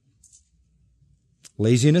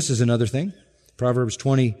 Laziness is another thing. Proverbs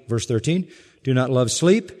 20, verse 13. Do not love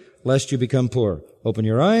sleep, lest you become poor. Open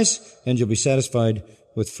your eyes, and you'll be satisfied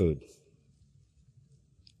with food.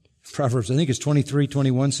 Proverbs, I think it's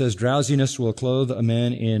 23:21 says, drowsiness will clothe a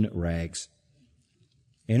man in rags.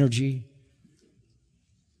 Energy,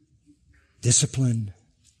 discipline,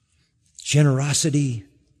 generosity.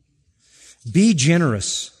 Be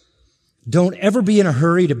generous. Don't ever be in a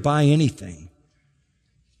hurry to buy anything.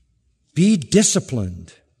 Be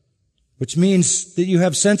disciplined, which means that you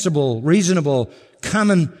have sensible, reasonable,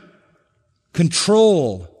 common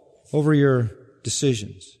control over your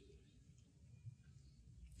decisions.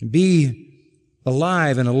 Be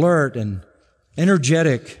alive and alert and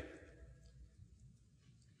energetic.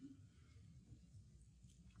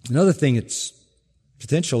 Another thing that's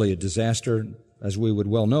potentially a disaster, as we would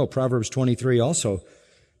well know, Proverbs 23 also,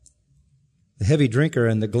 the heavy drinker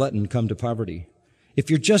and the glutton come to poverty. If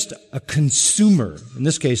you're just a consumer, in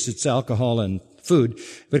this case it's alcohol and food,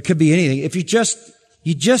 but it could be anything. If you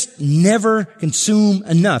just never consume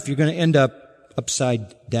enough, you're going to end up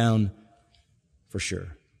upside down for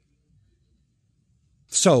sure.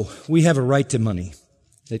 So, we have a right to money.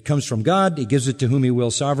 It comes from God. He gives it to whom He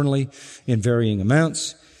will sovereignly in varying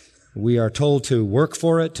amounts. We are told to work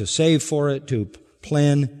for it, to save for it, to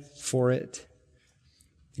plan for it.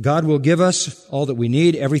 God will give us all that we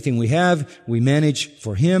need, everything we have. We manage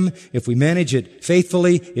for Him. If we manage it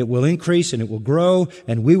faithfully, it will increase and it will grow,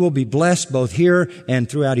 and we will be blessed both here and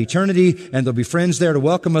throughout eternity. And there'll be friends there to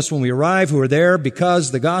welcome us when we arrive who are there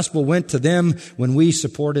because the gospel went to them when we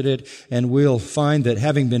supported it. And we'll find that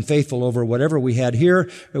having been faithful over whatever we had here,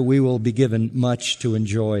 we will be given much to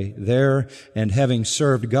enjoy there. And having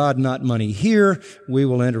served God, not money here, we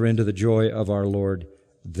will enter into the joy of our Lord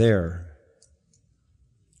there.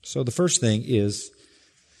 So the first thing is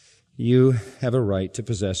you have a right to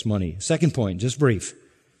possess money. Second point, just brief.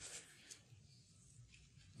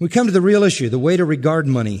 We come to the real issue, the way to regard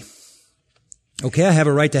money. Okay, I have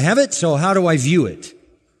a right to have it, so how do I view it?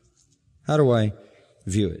 How do I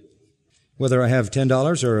view it? Whether I have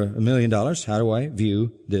 $10 or $1 million, how do I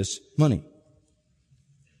view this money?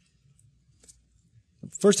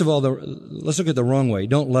 First of all, let's look at the wrong way.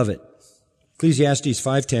 Don't love it. Ecclesiastes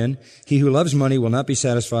 5:10, he who loves money will not be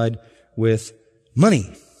satisfied with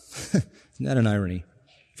money. Isn't that an irony?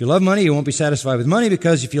 If you love money, you won't be satisfied with money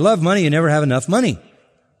because if you love money, you never have enough money.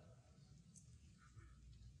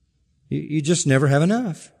 You just never have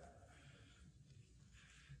enough.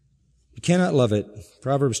 You cannot love it.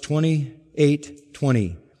 Proverbs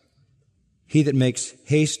 28:20. He that makes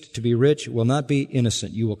haste to be rich will not be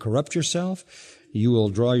innocent. You will corrupt yourself. You will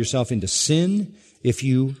draw yourself into sin if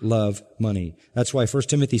you love money. That's why 1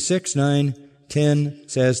 Timothy 6:9-10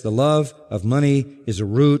 says the love of money is a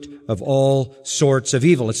root of all sorts of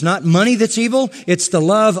evil. It's not money that's evil, it's the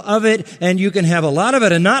love of it, and you can have a lot of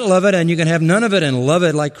it and not love it, and you can have none of it and love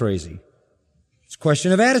it like crazy. It's a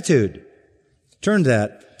question of attitude. Turn to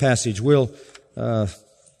that passage. We'll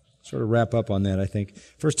sort of wrap up on that, I think.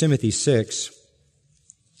 1 Timothy 6,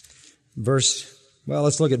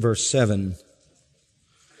 let's look at verse 7.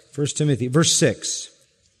 1 Timothy, verse 6.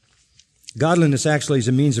 Godliness actually is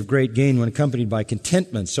a means of great gain when accompanied by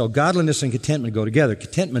contentment. So godliness and contentment go together.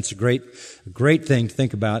 Contentment's a great thing to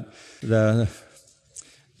think about. The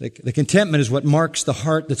contentment is what marks the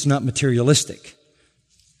heart that's not materialistic.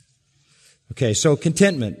 Okay, so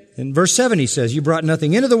contentment. In verse 7 he says, you brought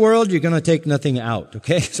nothing into the world, you're going to take nothing out.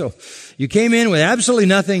 Okay, so you came in with absolutely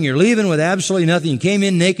nothing, you're leaving with absolutely nothing. You came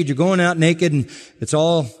in naked, you're going out naked, and it's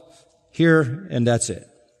all here, and that's it.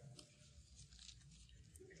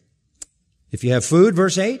 If you have food,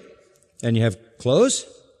 verse 8, and you have clothes,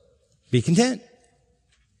 be content.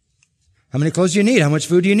 How many clothes do you need? How much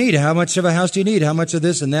food do you need? How much of a house do you need? How much of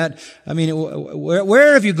this and that? I mean,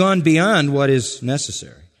 where have you gone beyond what is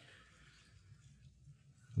necessary?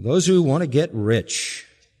 Those who want to get rich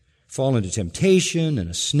fall into temptation and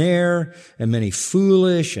a snare and many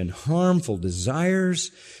foolish and harmful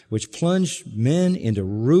desires which plunge men into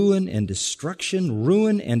ruin and destruction.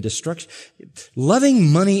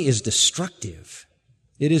 Loving money is destructive.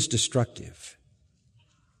 It is destructive.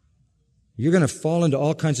 You're going to fall into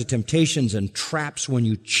all kinds of temptations and traps when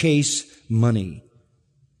you chase money.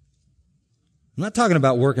 I'm not talking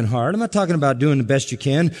about working hard. I'm not talking about doing the best you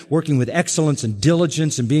can, working with excellence and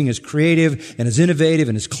diligence and being as creative and as innovative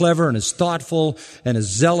and as clever and as thoughtful and as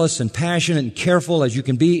zealous and passionate and careful as you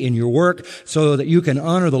can be in your work so that you can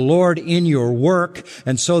honor the Lord in your work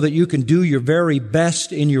and so that you can do your very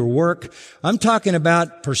best in your work. I'm talking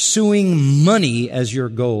about pursuing money as your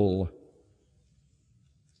goal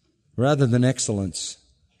rather than excellence.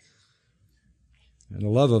 And the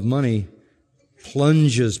love of money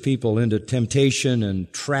plunges people into temptation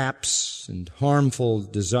and traps and harmful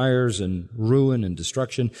desires and ruin and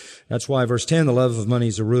destruction. That's why verse 10, the love of money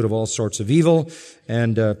is the root of all sorts of evil.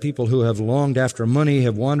 And people who have longed after money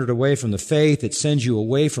have wandered away from the faith. It sends you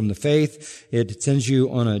away from the faith. It sends you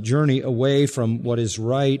on a journey away from what is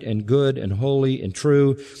right and good and holy and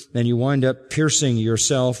true. And you wind up piercing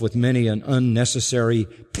yourself with many an unnecessary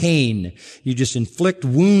pain. You just inflict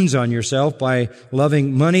wounds on yourself by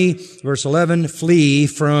loving money. Verse 11, flee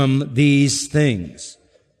from these things.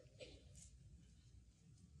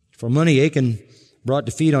 For money, Achan brought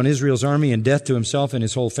defeat on Israel's army and death to himself and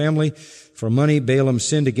his whole family. For money, Balaam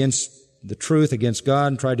sinned against the truth, against God,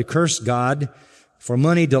 and tried to curse God. For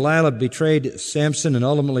money, Delilah betrayed Samson and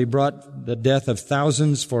ultimately brought the death of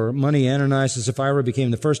thousands. For money, Ananias and Sapphira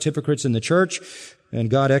became the first hypocrites in the church,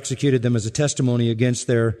 and God executed them as a testimony against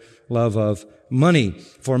their love of money.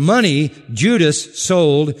 For money, Judas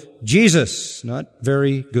sold Jesus. Not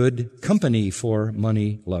very good company for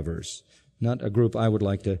money lovers. Not a group I would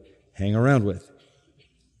like to hang around with.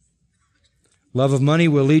 Love of money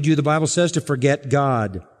will lead you, the Bible says, to forget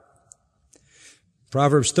God.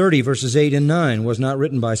 Proverbs 30, verses 8 and 9 was not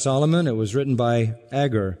written by Solomon. It was written by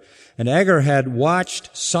Agur. And Agur had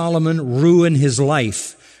watched Solomon ruin his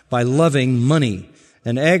life by loving money.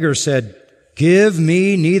 And Agur said, Give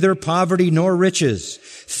me neither poverty nor riches.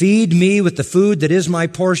 Feed me with the food that is my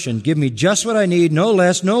portion. Give me just what I need, no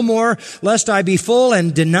less, no more, lest I be full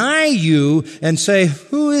and deny you and say,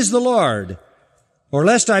 who is the Lord? Or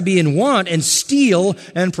lest I be in want and steal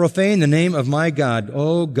and profane the name of my God.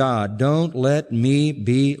 Oh God, don't let me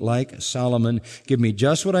be like Solomon. Give me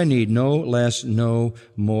just what I need, no less, no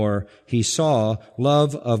more. He saw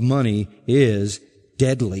love of money is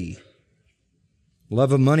deadly.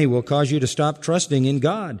 Love of money will cause you to stop trusting in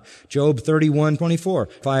God. Job 31:24.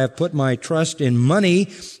 If I have put my trust in money,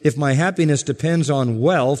 if my happiness depends on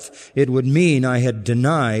wealth, it would mean I had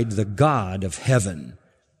denied the God of heaven.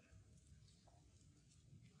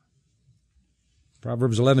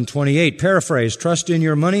 Proverbs 11:28, paraphrase, trust in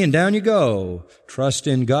your money and down you go. Trust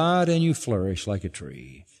in God and you flourish like a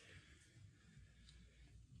tree.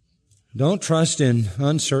 Don't trust in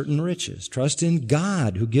uncertain riches. Trust in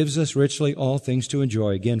God who gives us richly all things to enjoy.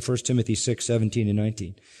 Again, 1 Timothy 6:17 and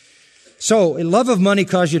 19. So, love of money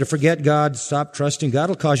causes you to forget God, stop trusting God.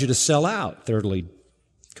 It'll cause you to sell out. Thirdly,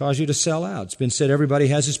 cause you to sell out. It's been said everybody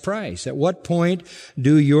has his price. At what point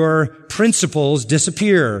do your principles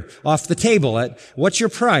disappear off the table? What's your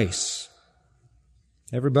price?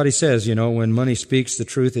 Everybody says, when money speaks, the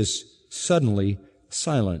truth is suddenly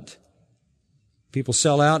silent. People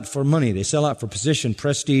sell out for money. They sell out for position,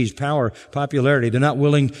 prestige, power, popularity. They're not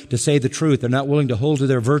willing to say the truth. They're not willing to hold to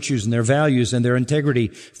their virtues and their values and their integrity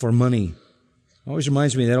for money. It always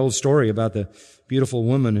reminds me of that old story about the beautiful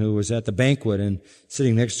woman who was at the banquet and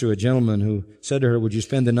sitting next to a gentleman who said to her, would you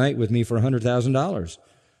spend the night with me for $100,000?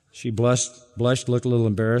 She blushed, looked a little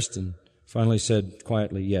embarrassed, and finally said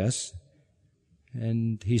quietly, yes.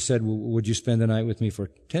 And he said, well, would you spend the night with me for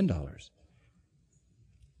 $10?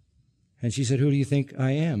 And she said, who do you think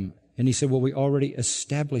I am? And he said, well, we already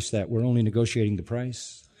established that. We're only negotiating the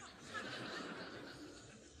price.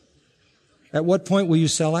 At what point will you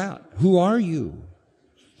sell out? Who are you?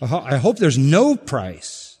 I hope there's no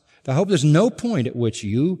price. I hope there's no point at which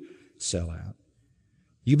you sell out.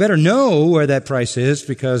 You better know where that price is,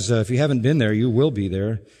 because if you haven't been there, you will be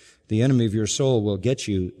there. The enemy of your soul will get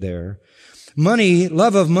you there. Money,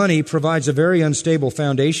 love of money, provides a very unstable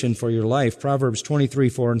foundation for your life. Proverbs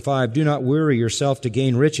 23:4 and 5. Do not weary yourself to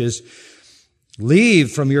gain riches.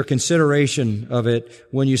 Leave from your consideration of it.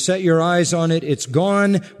 When you set your eyes on it, it's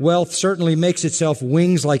gone. Wealth certainly makes itself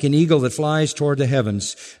wings like an eagle that flies toward the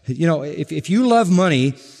heavens. If you love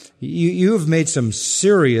money, you have made some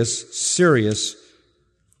serious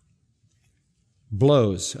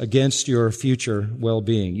blows against your future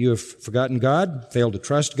well-being. You have forgotten God, failed to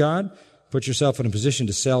trust God, put yourself in a position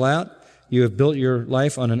to sell out. You have built your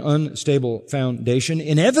life on an unstable foundation.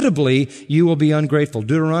 Inevitably, you will be ungrateful.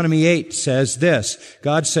 Deuteronomy 8 says this.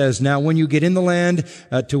 God says, now when you get in the land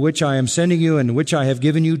to which I am sending you and which I have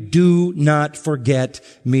given you, do not forget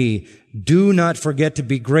me. Do not forget to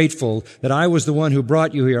be grateful that I was the one who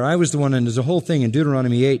brought you here. I was the one, and there's a whole thing in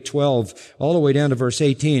Deuteronomy 8:12, all the way down to verse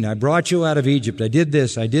 18. I brought you out of Egypt. I did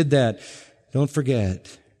this. I did that. Don't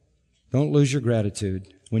forget. Don't lose your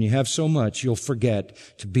gratitude. When you have so much, you'll forget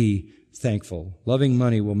to be thankful. Loving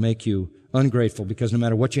money will make you ungrateful, because no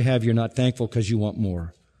matter what you have, you're not thankful because you want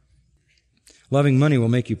more. Loving money will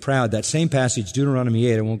make you proud. That same passage, Deuteronomy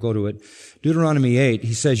 8, I won't go to it. Deuteronomy 8,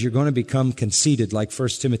 he says you're going to become conceited, like 1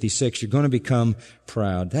 Timothy 6. You're going to become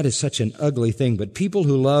proud. That is such an ugly thing, but people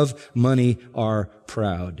who love money are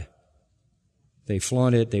proud. They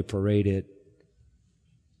flaunt it, they parade it.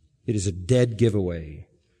 It is a dead giveaway.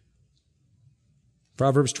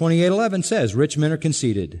 Proverbs 28:11 says, rich men are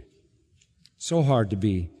conceited. So hard to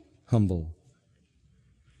be humble.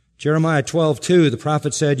 Jeremiah 12:2, the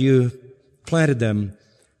prophet said, you planted them,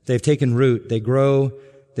 they've taken root, they grow,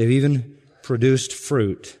 they've even produced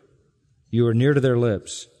fruit. You are near to their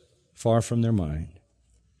lips, far from their mind.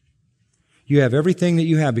 You have everything that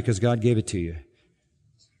you have because God gave it to you.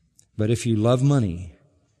 But if you love money,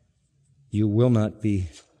 you will not be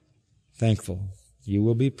thankful. You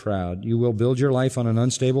will be proud. You will build your life on an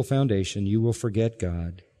unstable foundation. You will forget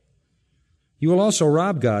God. You will also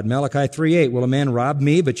rob God. Malachi 3:8, will a man rob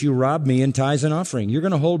me, but you rob me in tithes and offering? You're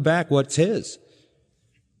going to hold back what's his.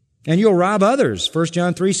 And you'll rob others. 1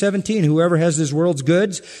 John 3:17, whoever has this world's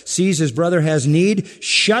goods, sees his brother has need,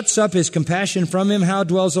 shuts up his compassion from him, how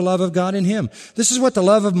dwells the love of God in him? This is what the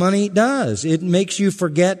love of money does. It makes you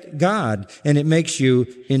forget God, and it makes you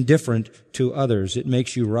indifferent to others. It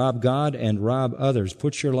makes you rob God and rob others.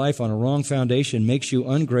 Puts your life on a wrong foundation, makes you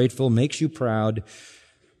ungrateful, makes you proud.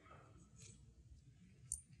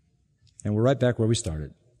 And we're right back where we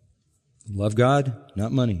started. Love God,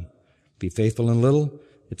 not money. Be faithful in little.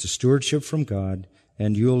 It's a stewardship from God,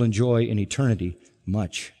 and you'll enjoy in eternity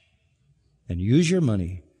much. and use your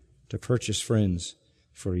money to purchase friends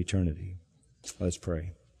for eternity. Let's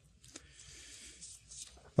pray.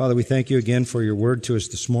 Father, we thank you again for your word to us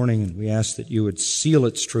this morning, and we ask that you would seal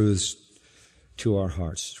its truths to our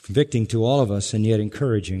hearts, convicting to all of us and yet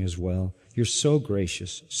encouraging as well. You're so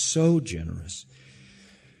gracious, so generous.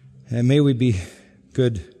 And may we be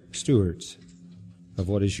good stewards of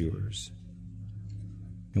what is yours.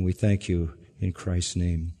 And we thank you in Christ's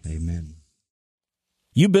name. Amen.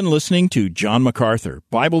 You've been listening to John MacArthur,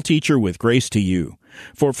 Bible teacher with Grace to You.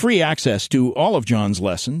 For free access to all of John's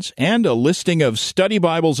lessons and a listing of study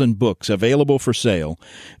Bibles and books available for sale,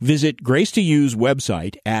 visit Grace to You's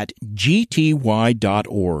website at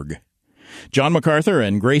gty.org. John MacArthur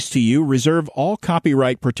and Grace to You reserve all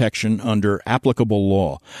copyright protection under applicable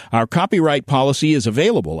law. Our copyright policy is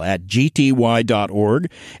available at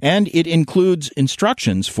gty.org, and it includes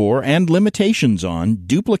instructions for and limitations on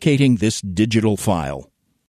duplicating this digital file.